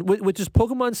 And with just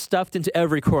Pokemon stuffed into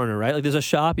every corner, right? Like there's a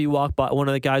shop you walk by, one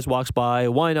of the guys walks by,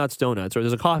 Why Not Donuts? Or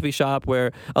there's a coffee shop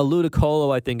where a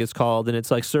Ludicolo, I think it's called, and it's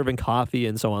like serving coffee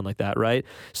and so on like that, right?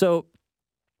 So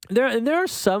there are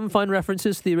some fun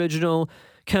references to the original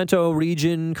Kanto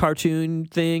region cartoon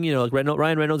thing. Like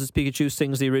Ryan Reynolds as Pikachu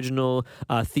sings the original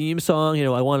theme song.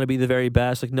 I want to be the very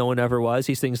best, like no one ever was.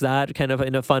 He sings that kind of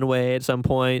in a fun way at some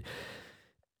point.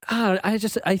 I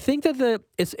think that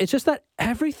it's just that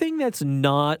everything that's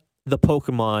not the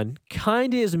Pokemon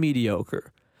kind of is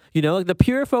mediocre. Like the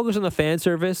pure focus on the fan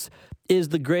service is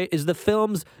the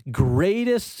film's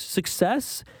greatest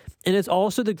success, and it's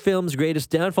also the film's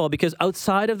greatest downfall because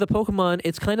outside of the Pokemon,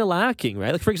 it's kind of lacking,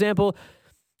 right? Like for example,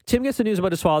 Tim gets the news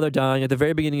about his father dying at the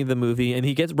very beginning of the movie, and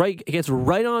he gets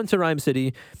right on to Rhyme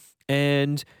City,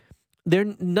 and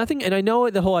they're nothing. And I know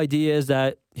the whole idea is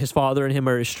that his father and him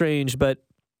are estranged, but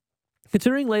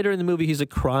considering later in the movie he's like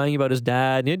crying about his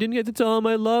dad and I didn't get to tell him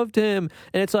I loved him,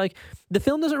 and it's like the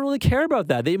film doesn't really care about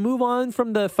that. They move on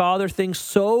from the father thing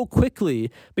so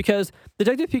quickly because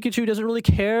Detective Pikachu doesn't really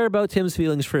care about Tim's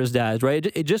feelings for his dad, right?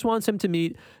 It just wants him to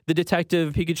meet the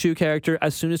Detective Pikachu character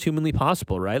as soon as humanly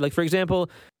possible, right? Like for example,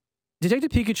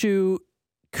 Detective Pikachu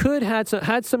could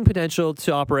had some potential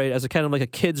to operate as a kind of like a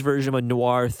kid's version of a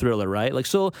noir thriller, right? Like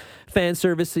still fan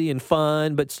servicey and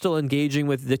fun, but still engaging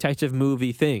with detective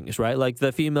movie things, right? Like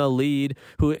the female lead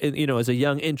who is a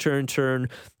young intern turned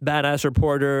badass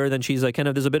reporter. Then she's like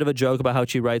there's a bit of a joke about how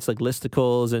she writes like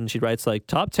listicles and she writes like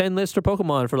top 10 list for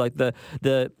Pokemon for like the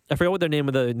I forget what their name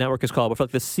of the network is called, but for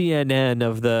like the CNN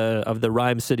of the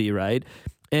Rhyme City, right?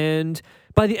 And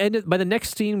by the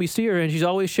next scene, we see her, and she's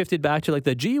always shifted back to like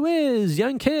the gee whiz,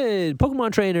 young kid,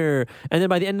 Pokemon trainer. And then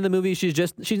by the end of the movie,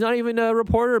 she's not even a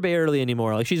reporter barely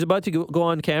anymore. Like she's about to go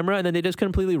on camera, and then they just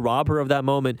completely rob her of that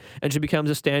moment, and she becomes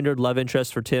a standard love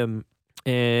interest for Tim,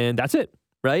 and that's it.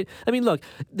 Right? I mean, look,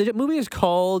 the movie is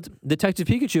called Detective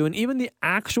Pikachu, and even the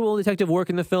actual detective work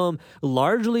in the film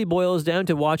largely boils down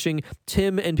to watching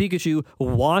Tim and Pikachu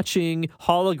watching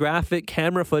holographic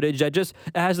camera footage that just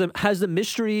has the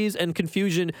mysteries and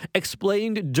confusion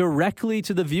explained directly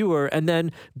to the viewer, and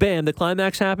then, bam, the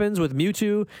climax happens with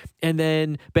Mewtwo, and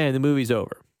then, bam, the movie's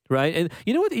over. Right? And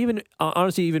you know what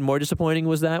honestly even more disappointing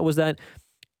was that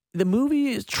the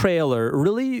movie's trailer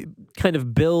really kind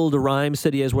of billed Rhyme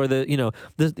City as where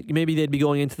maybe they'd be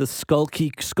going into the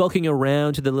skulking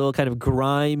around to the little kind of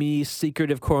grimy,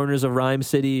 secretive corners of Rhyme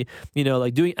City,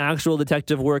 like doing actual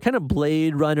detective work, kind of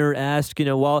Blade Runner-esque,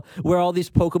 where all these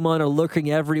Pokemon are lurking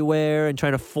everywhere and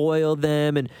trying to foil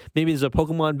them, and maybe there's a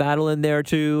Pokemon battle in there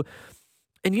too.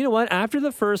 And you know what? After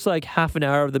the first like half an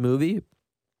hour of the movie,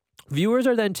 viewers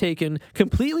are then taken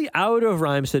completely out of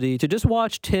Rhyme City to just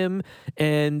watch Tim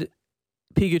and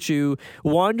Pikachu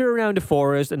wander around a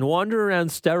forest and wander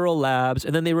around sterile labs,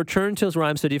 and then they return to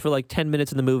Rhyme City for like 10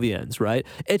 minutes and the movie ends, right?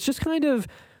 It's just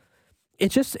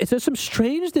some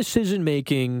strange decision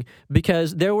making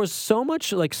because there was so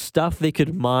much like stuff they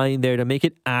could mine there to make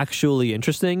it actually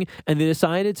interesting, and they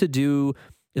decided to do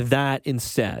that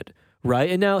instead,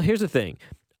 right? And now here's the thing.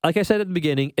 like I said at the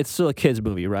beginning, it's still a kids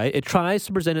movie, right? It tries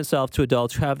to present itself to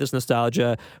adults who have this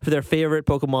nostalgia for their favorite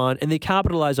Pokemon, and they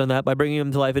capitalize on that by bringing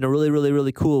them to life in a really, really,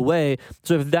 really cool way.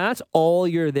 So if that's all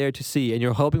you're there to see and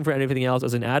you're hoping for anything else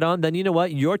as an add-on, then you know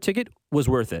what? Your ticket was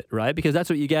worth it, right? Because that's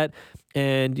what you get,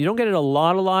 and you don't get it a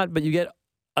lot, but you get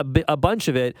a bunch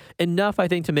of it, enough, I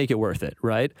think, to make it worth it,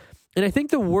 right? And I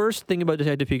think the worst thing about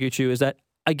Detective Pikachu is that,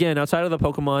 again, outside of the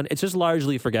Pokemon, it's just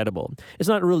largely forgettable. It's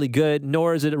not really good,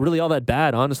 nor is it really all that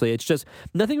bad, honestly. It's just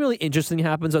nothing really interesting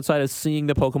happens outside of seeing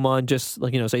the Pokemon, just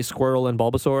like, say Squirtle and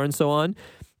Bulbasaur and so on.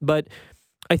 But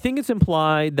I think it's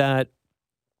implied that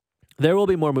there will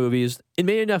be more movies. It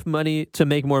made enough money to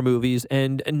make more movies,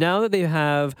 and now that they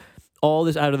have all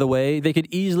this out of the way, they could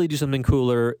easily do something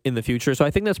cooler in the future. So I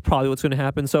think that's probably what's going to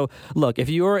happen. So look, if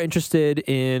you're interested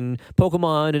in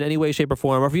Pokemon in any way, shape, or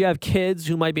form, or if you have kids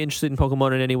who might be interested in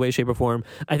Pokemon in any way, shape, or form,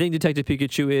 I think Detective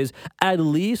Pikachu is at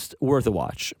least worth a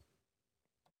watch.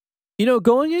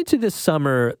 Going into this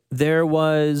summer, it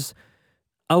was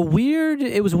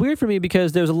weird for me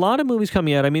because there's a lot of movies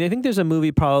coming out. I mean, I think there's a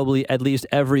movie probably at least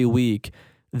every week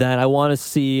that I want to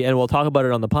see, and we'll talk about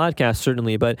it on the podcast,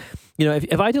 certainly. But,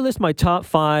 if I had to list my top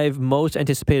 5 most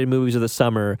anticipated movies of the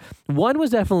summer, one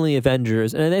was definitely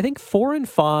Avengers, and I think 4 and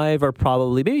 5 are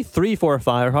probably, maybe 3, 4, or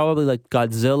 5 are probably like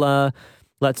Godzilla,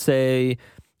 let's say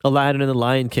Aladdin and the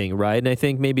Lion King, right? And I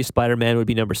think maybe Spider-Man would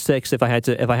be number 6 if I had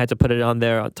to put it on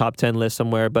their top 10 list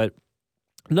somewhere. But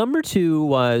number 2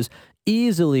 was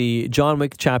easily John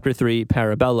Wick Chapter 3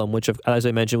 Parabellum, which, as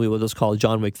I mentioned, we will just call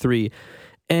John Wick 3.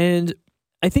 And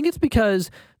I think it's because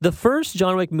the first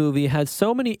John Wick movie had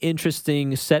so many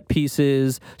interesting set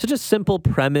pieces, such a simple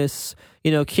premise.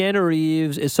 Keanu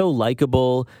Reeves is so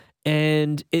likable,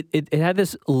 and it had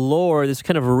this lore, this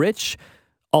kind of rich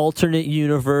alternate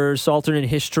universe, alternate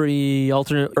history,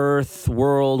 alternate Earth,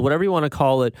 world, whatever you want to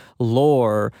call it,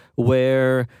 lore,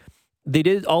 where they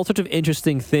did all sorts of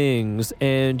interesting things.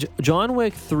 And John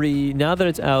Wick 3, now that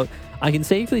it's out, I can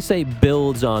safely say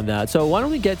builds on that. So why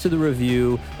don't we get to the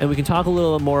review and we can talk a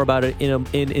little more about it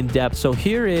in depth. So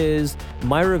here is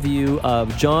my review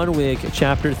of John Wick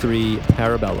Chapter 3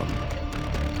 Parabellum.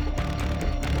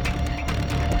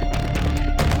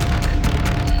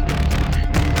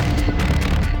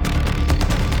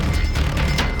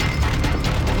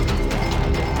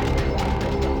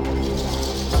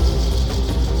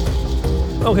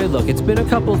 Okay, look, it's been a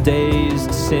couple days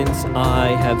since I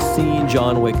have seen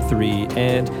John Wick 3,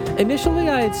 and initially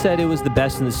I had said it was the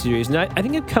best in the series, and I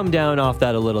think I've come down off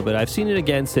that a little bit. I've seen it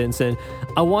again since, and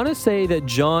I want to say that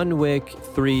John Wick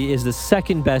 3 is the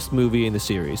second best movie in the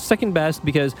series. Second best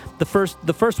because the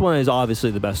first one is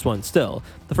obviously the best one still.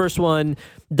 The first one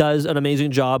does an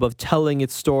amazing job of telling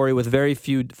its story with very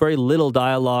little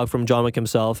dialogue from John Wick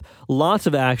himself, lots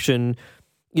of action.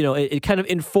 It kind of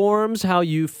informs how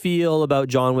you feel about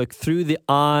John Wick through the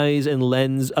eyes and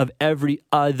lens of every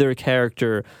other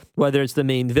character, whether it's the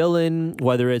main villain,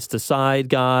 whether it's the side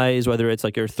guys, whether it's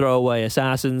like your throwaway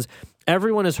assassins.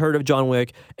 Everyone has heard of John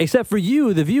Wick, except for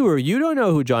you, the viewer. You don't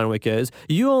know who John Wick is.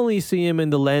 You only see him in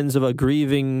the lens of a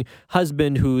grieving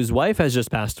husband whose wife has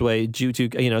just passed away due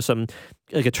to, some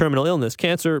like a terminal illness,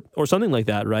 cancer, or something like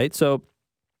that, right? So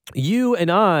you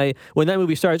and I, when that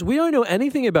movie starts, we don't know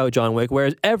anything about John Wick,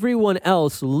 whereas everyone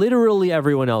else, literally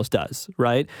everyone else does,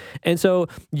 right? And so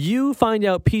you find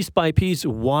out piece by piece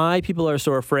why people are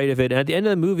so afraid of it. And at the end of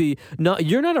the movie,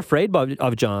 you're not afraid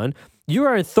of John. You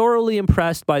are thoroughly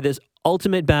impressed by this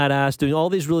ultimate badass doing all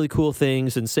these really cool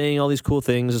things and saying all these cool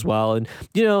things as well. And,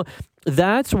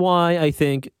 that's why I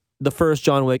think the first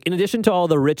John Wick, in addition to all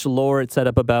the rich lore it set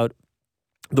up about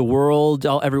the world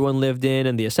everyone lived in,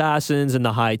 and the assassins, and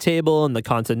the high table, and the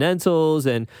Continentals,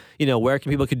 and where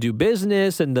people could do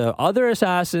business, and the other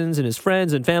assassins and his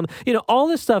friends and family, all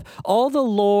this stuff, all the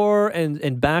lore and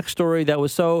backstory that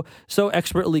was so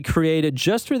expertly created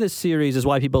just for this series is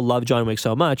why people love John Wick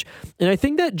so much. And I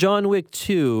think that John Wick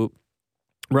 2,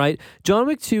 right? John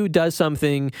Wick 2 does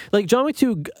something like John Wick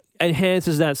 2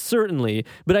 enhances that, certainly,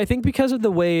 but I think because of the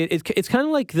way it's kind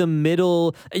of like the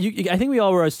middle. I think we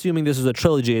all were assuming this was a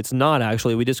trilogy. It's not,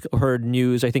 actually. We just heard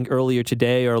news, I think, earlier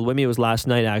today, or maybe it was last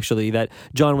night, actually, that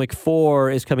John Wick 4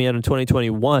 is coming out in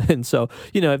 2021. So,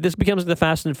 if this becomes the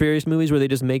Fast and Furious movies where they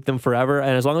just make them forever,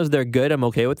 and as long as they're good, I'm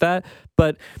okay with that.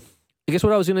 But I guess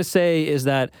what I was going to say is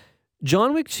that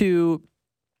John Wick 2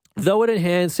 though it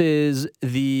enhances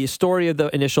the story of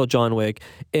the initial John Wick,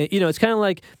 it's kind of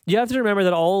like you have to remember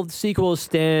that all sequels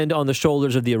stand on the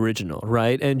shoulders of the original,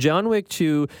 right? And John Wick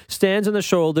 2 stands on the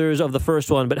shoulders of the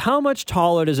first one, but how much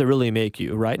taller does it really make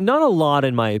you, right? Not a lot,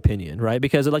 in my opinion, right?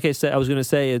 Because like I said, I was going to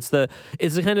say it's the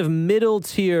kind of middle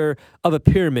tier of a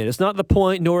pyramid. It's not the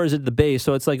point, nor is it the base.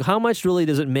 So it's like, how much really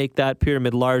does it make that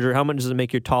pyramid larger? How much does it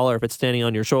make you taller if it's standing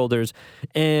on your shoulders?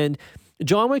 And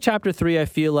John Wick Chapter 3, I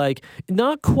feel like,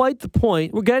 not quite the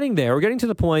point. We're getting there. We're getting to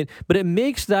the point, but it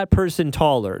makes that person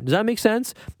taller. Does that make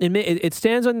sense? It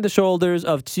stands on the shoulders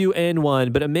of 2 and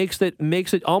 1, but it makes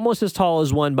it almost as tall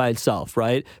as 1 by itself,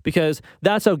 right? Because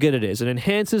that's how good it is. It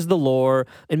enhances the lore.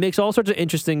 It makes all sorts of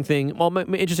interesting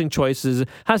choices.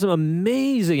 Has some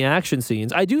amazing action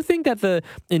scenes. I do think that the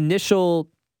initial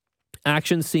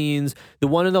action scenes, the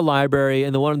one in the library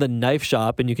and the one in the knife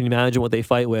shop, and you can imagine what they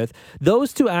fight with,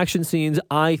 those 2 action scenes,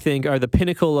 I think, are the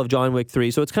pinnacle of John Wick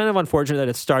 3. So it's kind of unfortunate that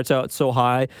it starts out so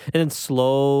high and then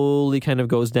slowly kind of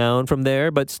goes down from there,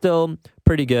 but still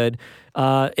pretty good.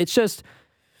 It's just,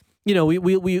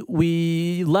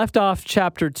 we left off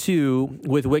Chapter 2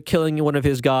 with Wick killing one of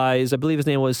his guys. I believe his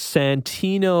name was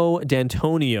Santino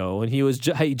D'Antonio, and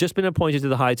he'd just been appointed to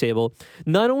the High Table.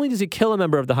 Not only does he kill a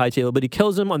member of the High Table, but he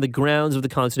kills him on the grounds of the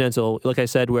Continental, like I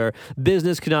said, where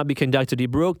business cannot be conducted. He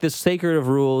broke this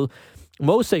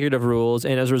most sacred of rules,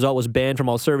 and as a result was banned from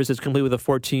all services, complete with a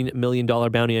 $14 million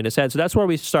bounty on his head. So that's where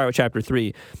we start with Chapter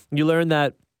 3. You learn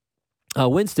that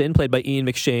Winston, played by Ian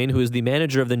McShane, who is the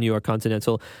manager of the New York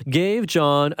Continental, gave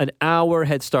John an hour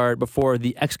head start before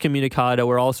the excommunicado,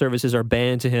 where all services are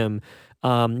banned to him.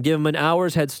 Give him an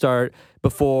hour's head start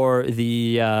before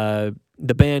the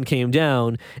ban came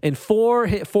down, and for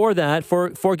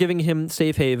giving him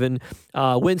safe haven,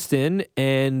 Winston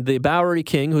and the Bowery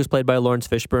King, who's played by Lawrence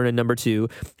Fishburne in number 2,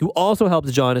 who also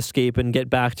helped John escape and get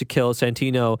back to kill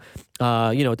Santino,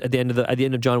 at the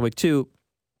end of John Wick 2.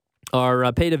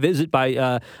 Are paid a visit by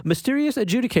a mysterious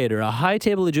adjudicator, a high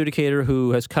table adjudicator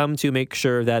who has come to make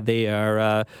sure that they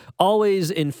are always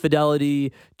in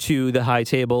fidelity to the high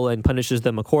table and punishes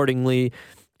them accordingly.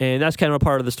 And that's kind of a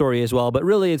part of the story as well. But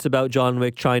really, it's about John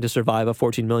Wick trying to survive a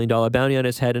 $14 million bounty on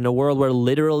his head in a world where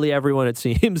literally everyone, it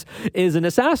seems, is an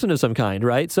assassin of some kind,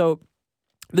 right? So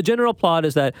the general plot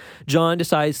is that John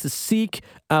decides to seek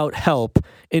out help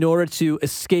in order to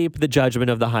escape the judgment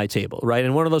of the High Table, right?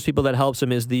 And one of those people that helps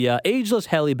him is the ageless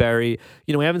Halle Berry.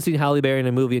 We haven't seen Halle Berry in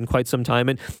a movie in quite some time.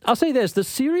 And I'll say this, the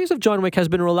series of John Wick has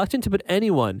been reluctant to put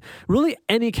anyone, really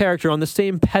any character, on the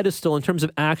same pedestal in terms of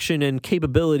action and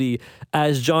capability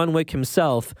as John Wick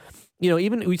himself.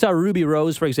 Even we saw Ruby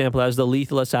Rose, for example, as the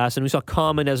lethal assassin. We saw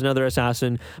Common as another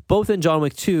assassin, both in John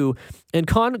Wick 2. And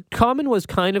Common was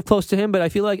kind of close to him, but I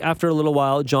feel like after a little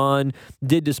while, John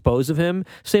did dispose of him.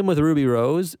 Same with Ruby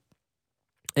Rose.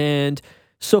 And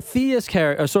Sophia,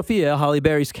 Halle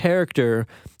Berry's character,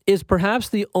 is perhaps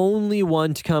the only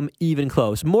one to come even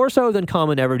close, more so than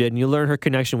Common ever did. And you learn her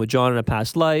connection with John in a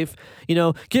past life.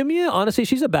 Honestly,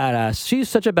 she's a badass. She's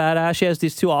such a badass. She has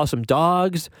these 2 awesome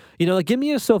dogs. Give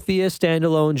me a Sophia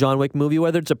standalone John Wick movie,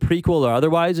 whether it's a prequel or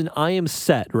otherwise, and I am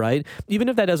set, right? Even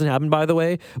if that doesn't happen, by the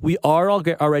way, we are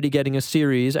already getting a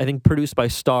series, I think produced by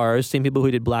Starz, same people who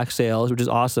did Black Sails, which is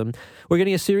awesome. We're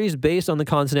getting a series based on the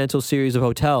Continental series of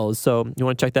hotels, so you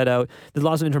want to check that out. There's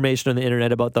lots of information on the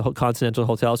internet about the Continental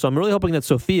Hotel. So I'm really hoping that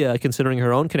Sophia, considering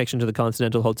her own connection to the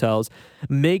Continental Hotels,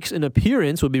 makes an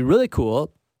appearance. Would be really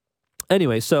cool.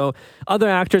 Anyway, so other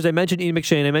actors, I mentioned Ian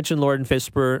McShane, I mentioned Lawrence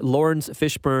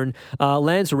Fishburne.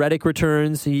 Lance Reddick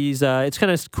returns. It's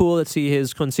kind of cool to see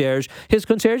his concierge. His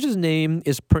concierge's name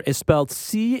is spelled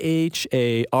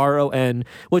Charon,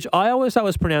 which I always thought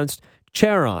was pronounced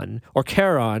Charon or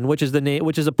Charon, which is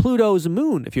a Pluto's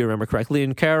moon, if you remember correctly.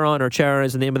 And Charon or Charon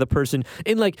is the name of the person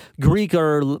in like Greek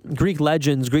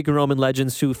and Roman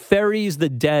legends who ferries the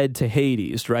dead to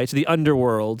Hades, right? To the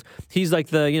underworld. He's like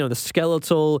the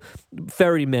skeletal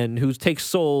ferryman who takes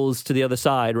souls to the other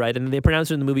side, right? And they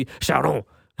pronounce it in the movie Charon.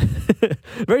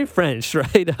 Very French,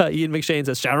 right? Ian McShane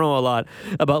says Charon a lot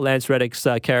about Lance Reddick's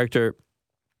character.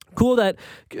 Cool that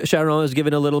Charon is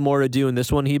given a little more to do in this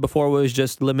one. He before was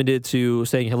just limited to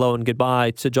saying hello and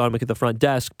goodbye to John Wick at the front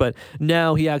desk, but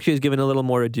now he actually is given a little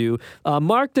more to do.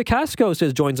 Mark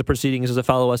Dacascos joins the proceedings as a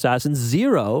fellow assassin.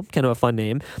 Zero, kind of a fun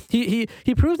name. He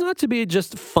proves not to be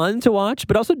just fun to watch,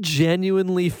 but also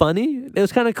genuinely funny. It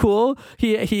was kind of cool.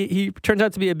 He turns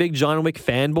out to be a big John Wick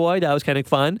fanboy. That was kind of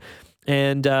fun.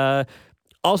 And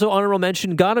Also, honorable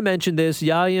mention, gotta mention this,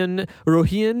 Yayan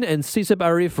Rohian and Sisip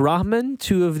Arif Rahman,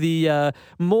 two of the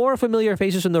more familiar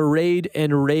faces from the Raid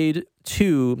and Raid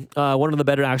 2, one of the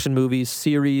better action movies,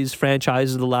 series,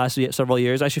 franchises of the last several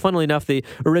years. Actually, funnily enough, the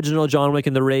original John Wick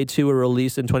and the Raid 2 were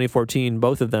released in 2014,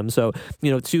 both of them. So,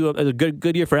 a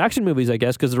good year for action movies, I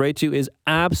guess, because the Raid 2 is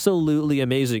absolutely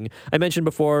amazing. I mentioned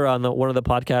before on one of the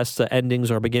podcasts, endings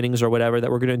or beginnings or whatever,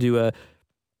 that we're going to do a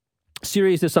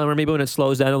series this summer, maybe when it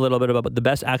slows down a little bit, about the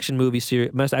best action movie,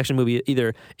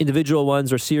 either individual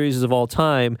ones or series of all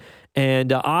time.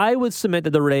 And I would submit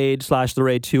that the Raid / the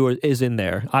Raid 2 is in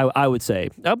there. I would say.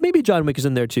 Maybe John Wick is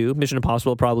in there too. Mission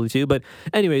Impossible probably too. But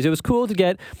anyways, it was cool to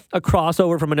get a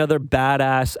crossover from another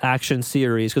badass action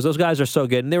series, because those guys are so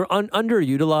good. And they were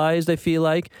underutilized, I feel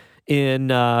like, in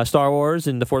Star Wars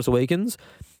and The Force Awakens.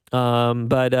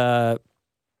 But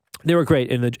they were great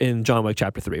in John Wick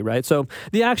Chapter 3, right? So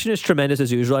the action is tremendous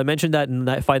as usual. I mentioned that in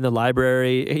that fight in the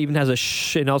library. It even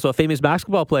has and also a famous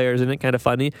basketball player, isn't it? Kind of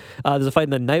funny. There's a fight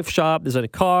in the knife shop. There's in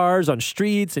cars, on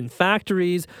streets, in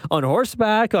factories, on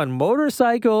horseback, on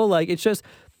motorcycle. Like, it's just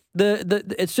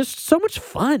it's just so much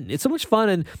fun. It's so much fun.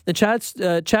 And Chad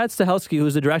Stahelski,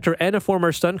 who's the director and a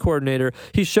former stunt coordinator,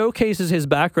 he showcases his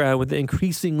background with the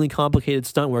increasingly complicated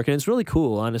stunt work, and it's really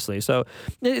cool, honestly. So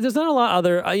there's not a lot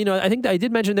other. I think I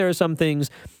did mention there are some things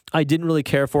I didn't really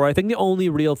care for. I think the only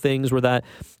real things were that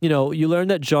you learn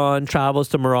that John travels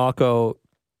to Morocco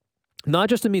not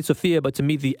just to meet Sophia, but to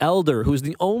meet the Elder, who's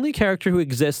the only character who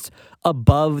exists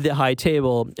above the high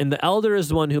table, and the Elder is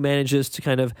the one who manages to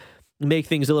kind of make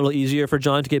things a little easier for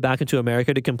John to get back into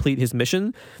America to complete his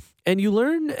mission. And you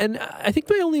learn, and I think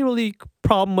my only really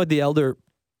problem with the Elder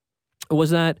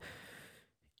was that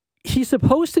he's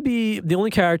supposed to be the only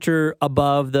character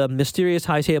above the mysterious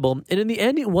high table, and in the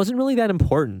end, it wasn't really that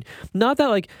important. Not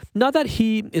that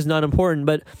he is not important,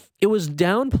 but it was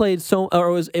downplayed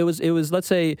it was let's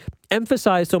say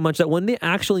emphasized so much that when they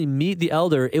actually meet the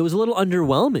Elder, it was a little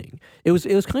underwhelming. It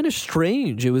was kind of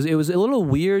strange. It was a little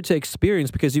weird to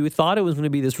experience, because you thought it was going to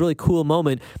be this really cool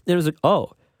moment, and it was like,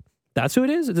 oh, that's who it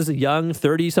is? It is a young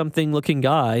 30-something looking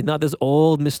guy, not this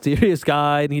old, mysterious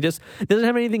guy, and he just doesn't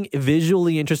have anything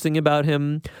visually interesting about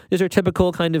him. There's your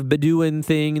typical kind of Bedouin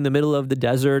thing in the middle of the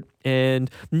desert, and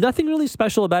nothing really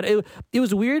special about it. It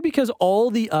was weird because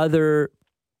all the other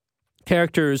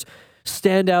characters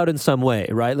stand out in some way,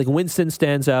 right? Like Winston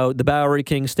stands out, the Bowery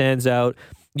King stands out.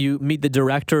 You meet the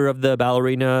director of the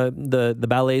the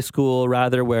ballet school,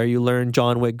 rather, where you learn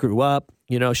John Wick grew up.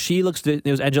 It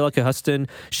was Angelica Huston.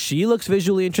 She looks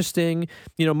visually interesting.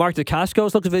 Mark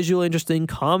Dacascos looks visually interesting.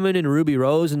 Common and Ruby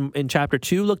Rose in Chapter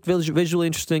 2 looked visually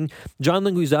interesting. John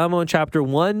Leguizamo in Chapter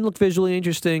 1 looked visually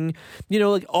interesting.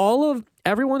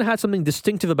 Everyone had something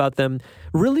distinctive about them,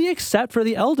 really, except for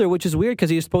the Elder, which is weird because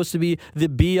he's supposed to be the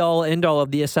be-all, end-all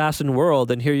of the assassin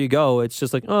world, and here you go. It's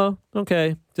just like, oh,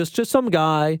 okay, just some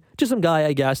guy,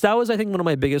 I guess. That was, I think, one of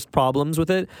my biggest problems with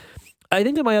it. I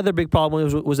think that my other big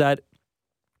problem was that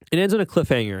it ends on a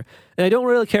cliffhanger, and I don't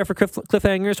really care for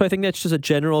cliffhangers, so I think that's just a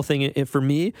general thing for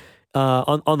me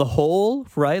on the whole,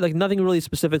 right? Like, nothing really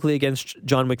specifically against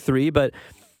John Wick 3, but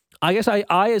I guess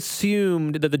I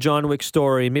assumed that the John Wick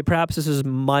story, perhaps this is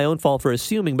my own fault for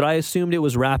assuming, but I assumed it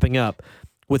was wrapping up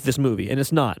with this movie, and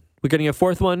it's not. We're getting a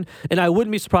fourth one, and I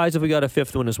wouldn't be surprised if we got a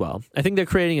fifth one as well. I think they're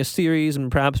creating a series,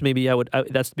 and perhaps maybe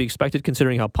that's to be expected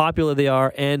considering how popular they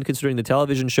are and considering the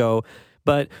television show.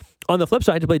 But on the flip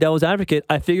side, to play devil's advocate,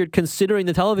 I figured considering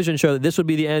the television show that this would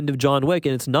be the end of John Wick,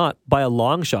 and it's not by a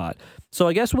long shot. So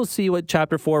I guess we'll see what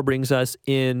Chapter 4 brings us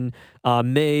in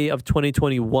May of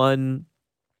 2021.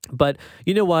 But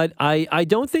you know what? I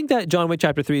don't think that John Wick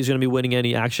Chapter 3 is going to be winning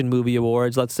any action movie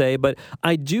awards, let's say. But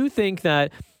I do think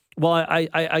that,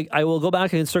 I will go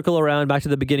back and circle around back to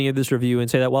the beginning of this review and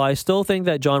say that while I still think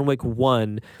that John Wick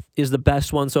 1 is the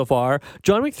best one so far,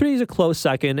 John Wick 3 is a close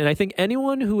second. And I think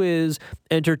anyone who is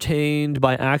entertained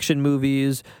by action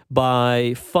movies,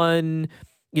 by fun,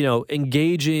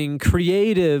 engaging,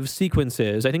 creative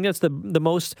sequences. I think that's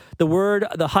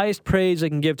the highest praise I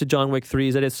can give to John Wick 3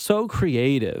 is that it's so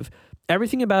creative.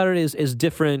 Everything about it is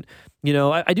different.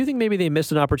 I do think maybe they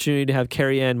missed an opportunity to have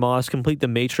Carrie-Anne Moss complete the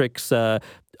Matrix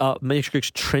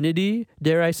Trinity,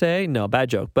 dare I say? No, bad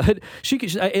joke. But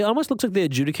it almost looks like the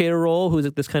adjudicator role,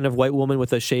 who's this kind of white woman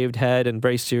with a shaved head and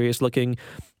very serious looking.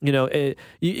 I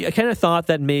kind of thought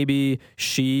that maybe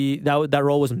that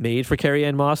role was made for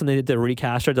Carrie-Anne Moss and they had to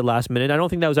recast her at the last minute. I don't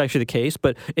think that was actually the case,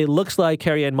 but it looks like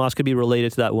Carrie-Anne Moss could be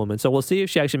related to that woman. So we'll see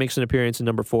if she actually makes an appearance in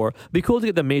number 4. It'd be cool to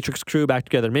get the Matrix crew back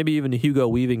together. Maybe even Hugo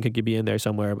Weaving could be in there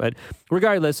somewhere. But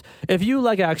regardless, if you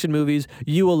like action movies,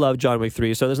 you will love John Wick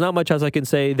 3. So there's not much else I can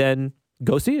say, then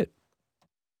go see it.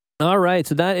 All right,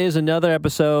 so that is another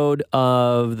episode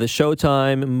of the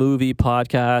Showtime Movie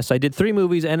Podcast. I did 3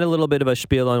 movies and a little bit of a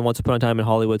spiel on Once Upon a Time in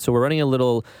Hollywood, so we're running a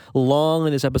little long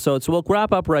in this episode, so we'll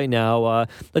wrap up right now.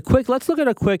 Let's look at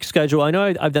a quick schedule. I know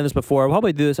I've done this before. I'll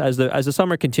probably do this as the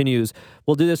summer continues.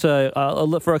 We'll do this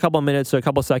for a couple of minutes or a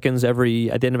couple of seconds at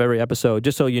the end of every episode,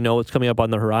 just so you know what's coming up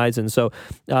on the horizon. So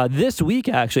this week,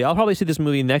 actually, I'll probably see this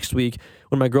movie next week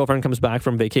when my girlfriend comes back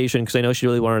from vacation, because I know she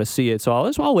really wanted to see it. So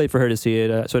I'll wait for her to see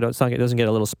it, so it doesn't get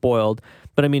a little spoiled.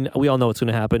 But I mean, we all know what's going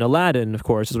to happen. Aladdin, of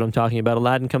course, is what I'm talking about.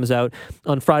 Aladdin comes out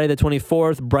on Friday the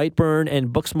 24th. Brightburn and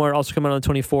Booksmart also come out on the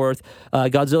 24th.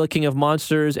 Godzilla King of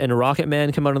Monsters and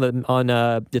Rocketman come out on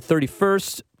the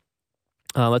 31st.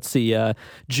 Let's see,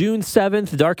 June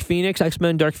 7th, Dark Phoenix,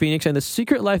 X-Men Dark Phoenix, and The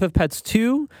Secret Life of Pets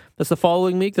 2. That's the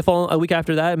following week. A week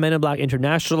after that, Men in Black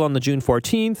International on the June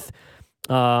 14th.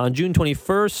 On June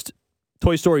 21st,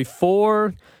 Toy Story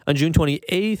 4. On June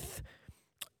 28th,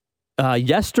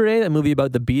 Yesterday, that movie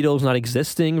about the Beatles not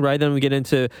existing, right? Then we get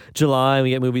into July, and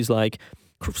we get movies like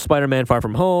Spider-Man Far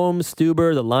From Home,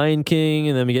 Stuber, The Lion King,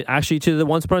 and then we get actually to the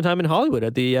Once Upon a Time in Hollywood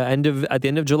at the end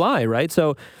of July, right?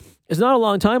 So it's not a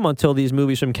long time until these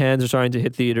movies from Cannes are starting to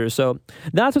hit theaters. So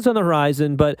that's what's on the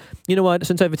horizon. But you know what?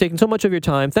 Since I've taken so much of your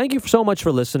time, thank you so much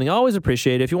for listening. I always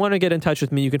appreciate it. If you want to get in touch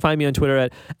with me, you can find me on Twitter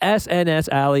at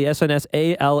SNSAlli,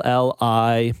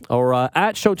 SNSALLI, or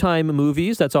at Showtime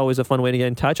Movies. That's always a fun way to get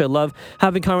in touch. I love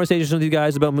having conversations with you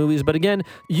guys about movies. But again,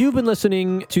 you've been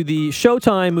listening to the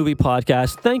Showtime Movie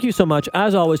Podcast. Thank you so much,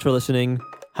 as always, for listening.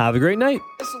 Have a great night.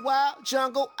 It's a wild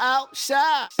jungle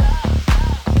outside.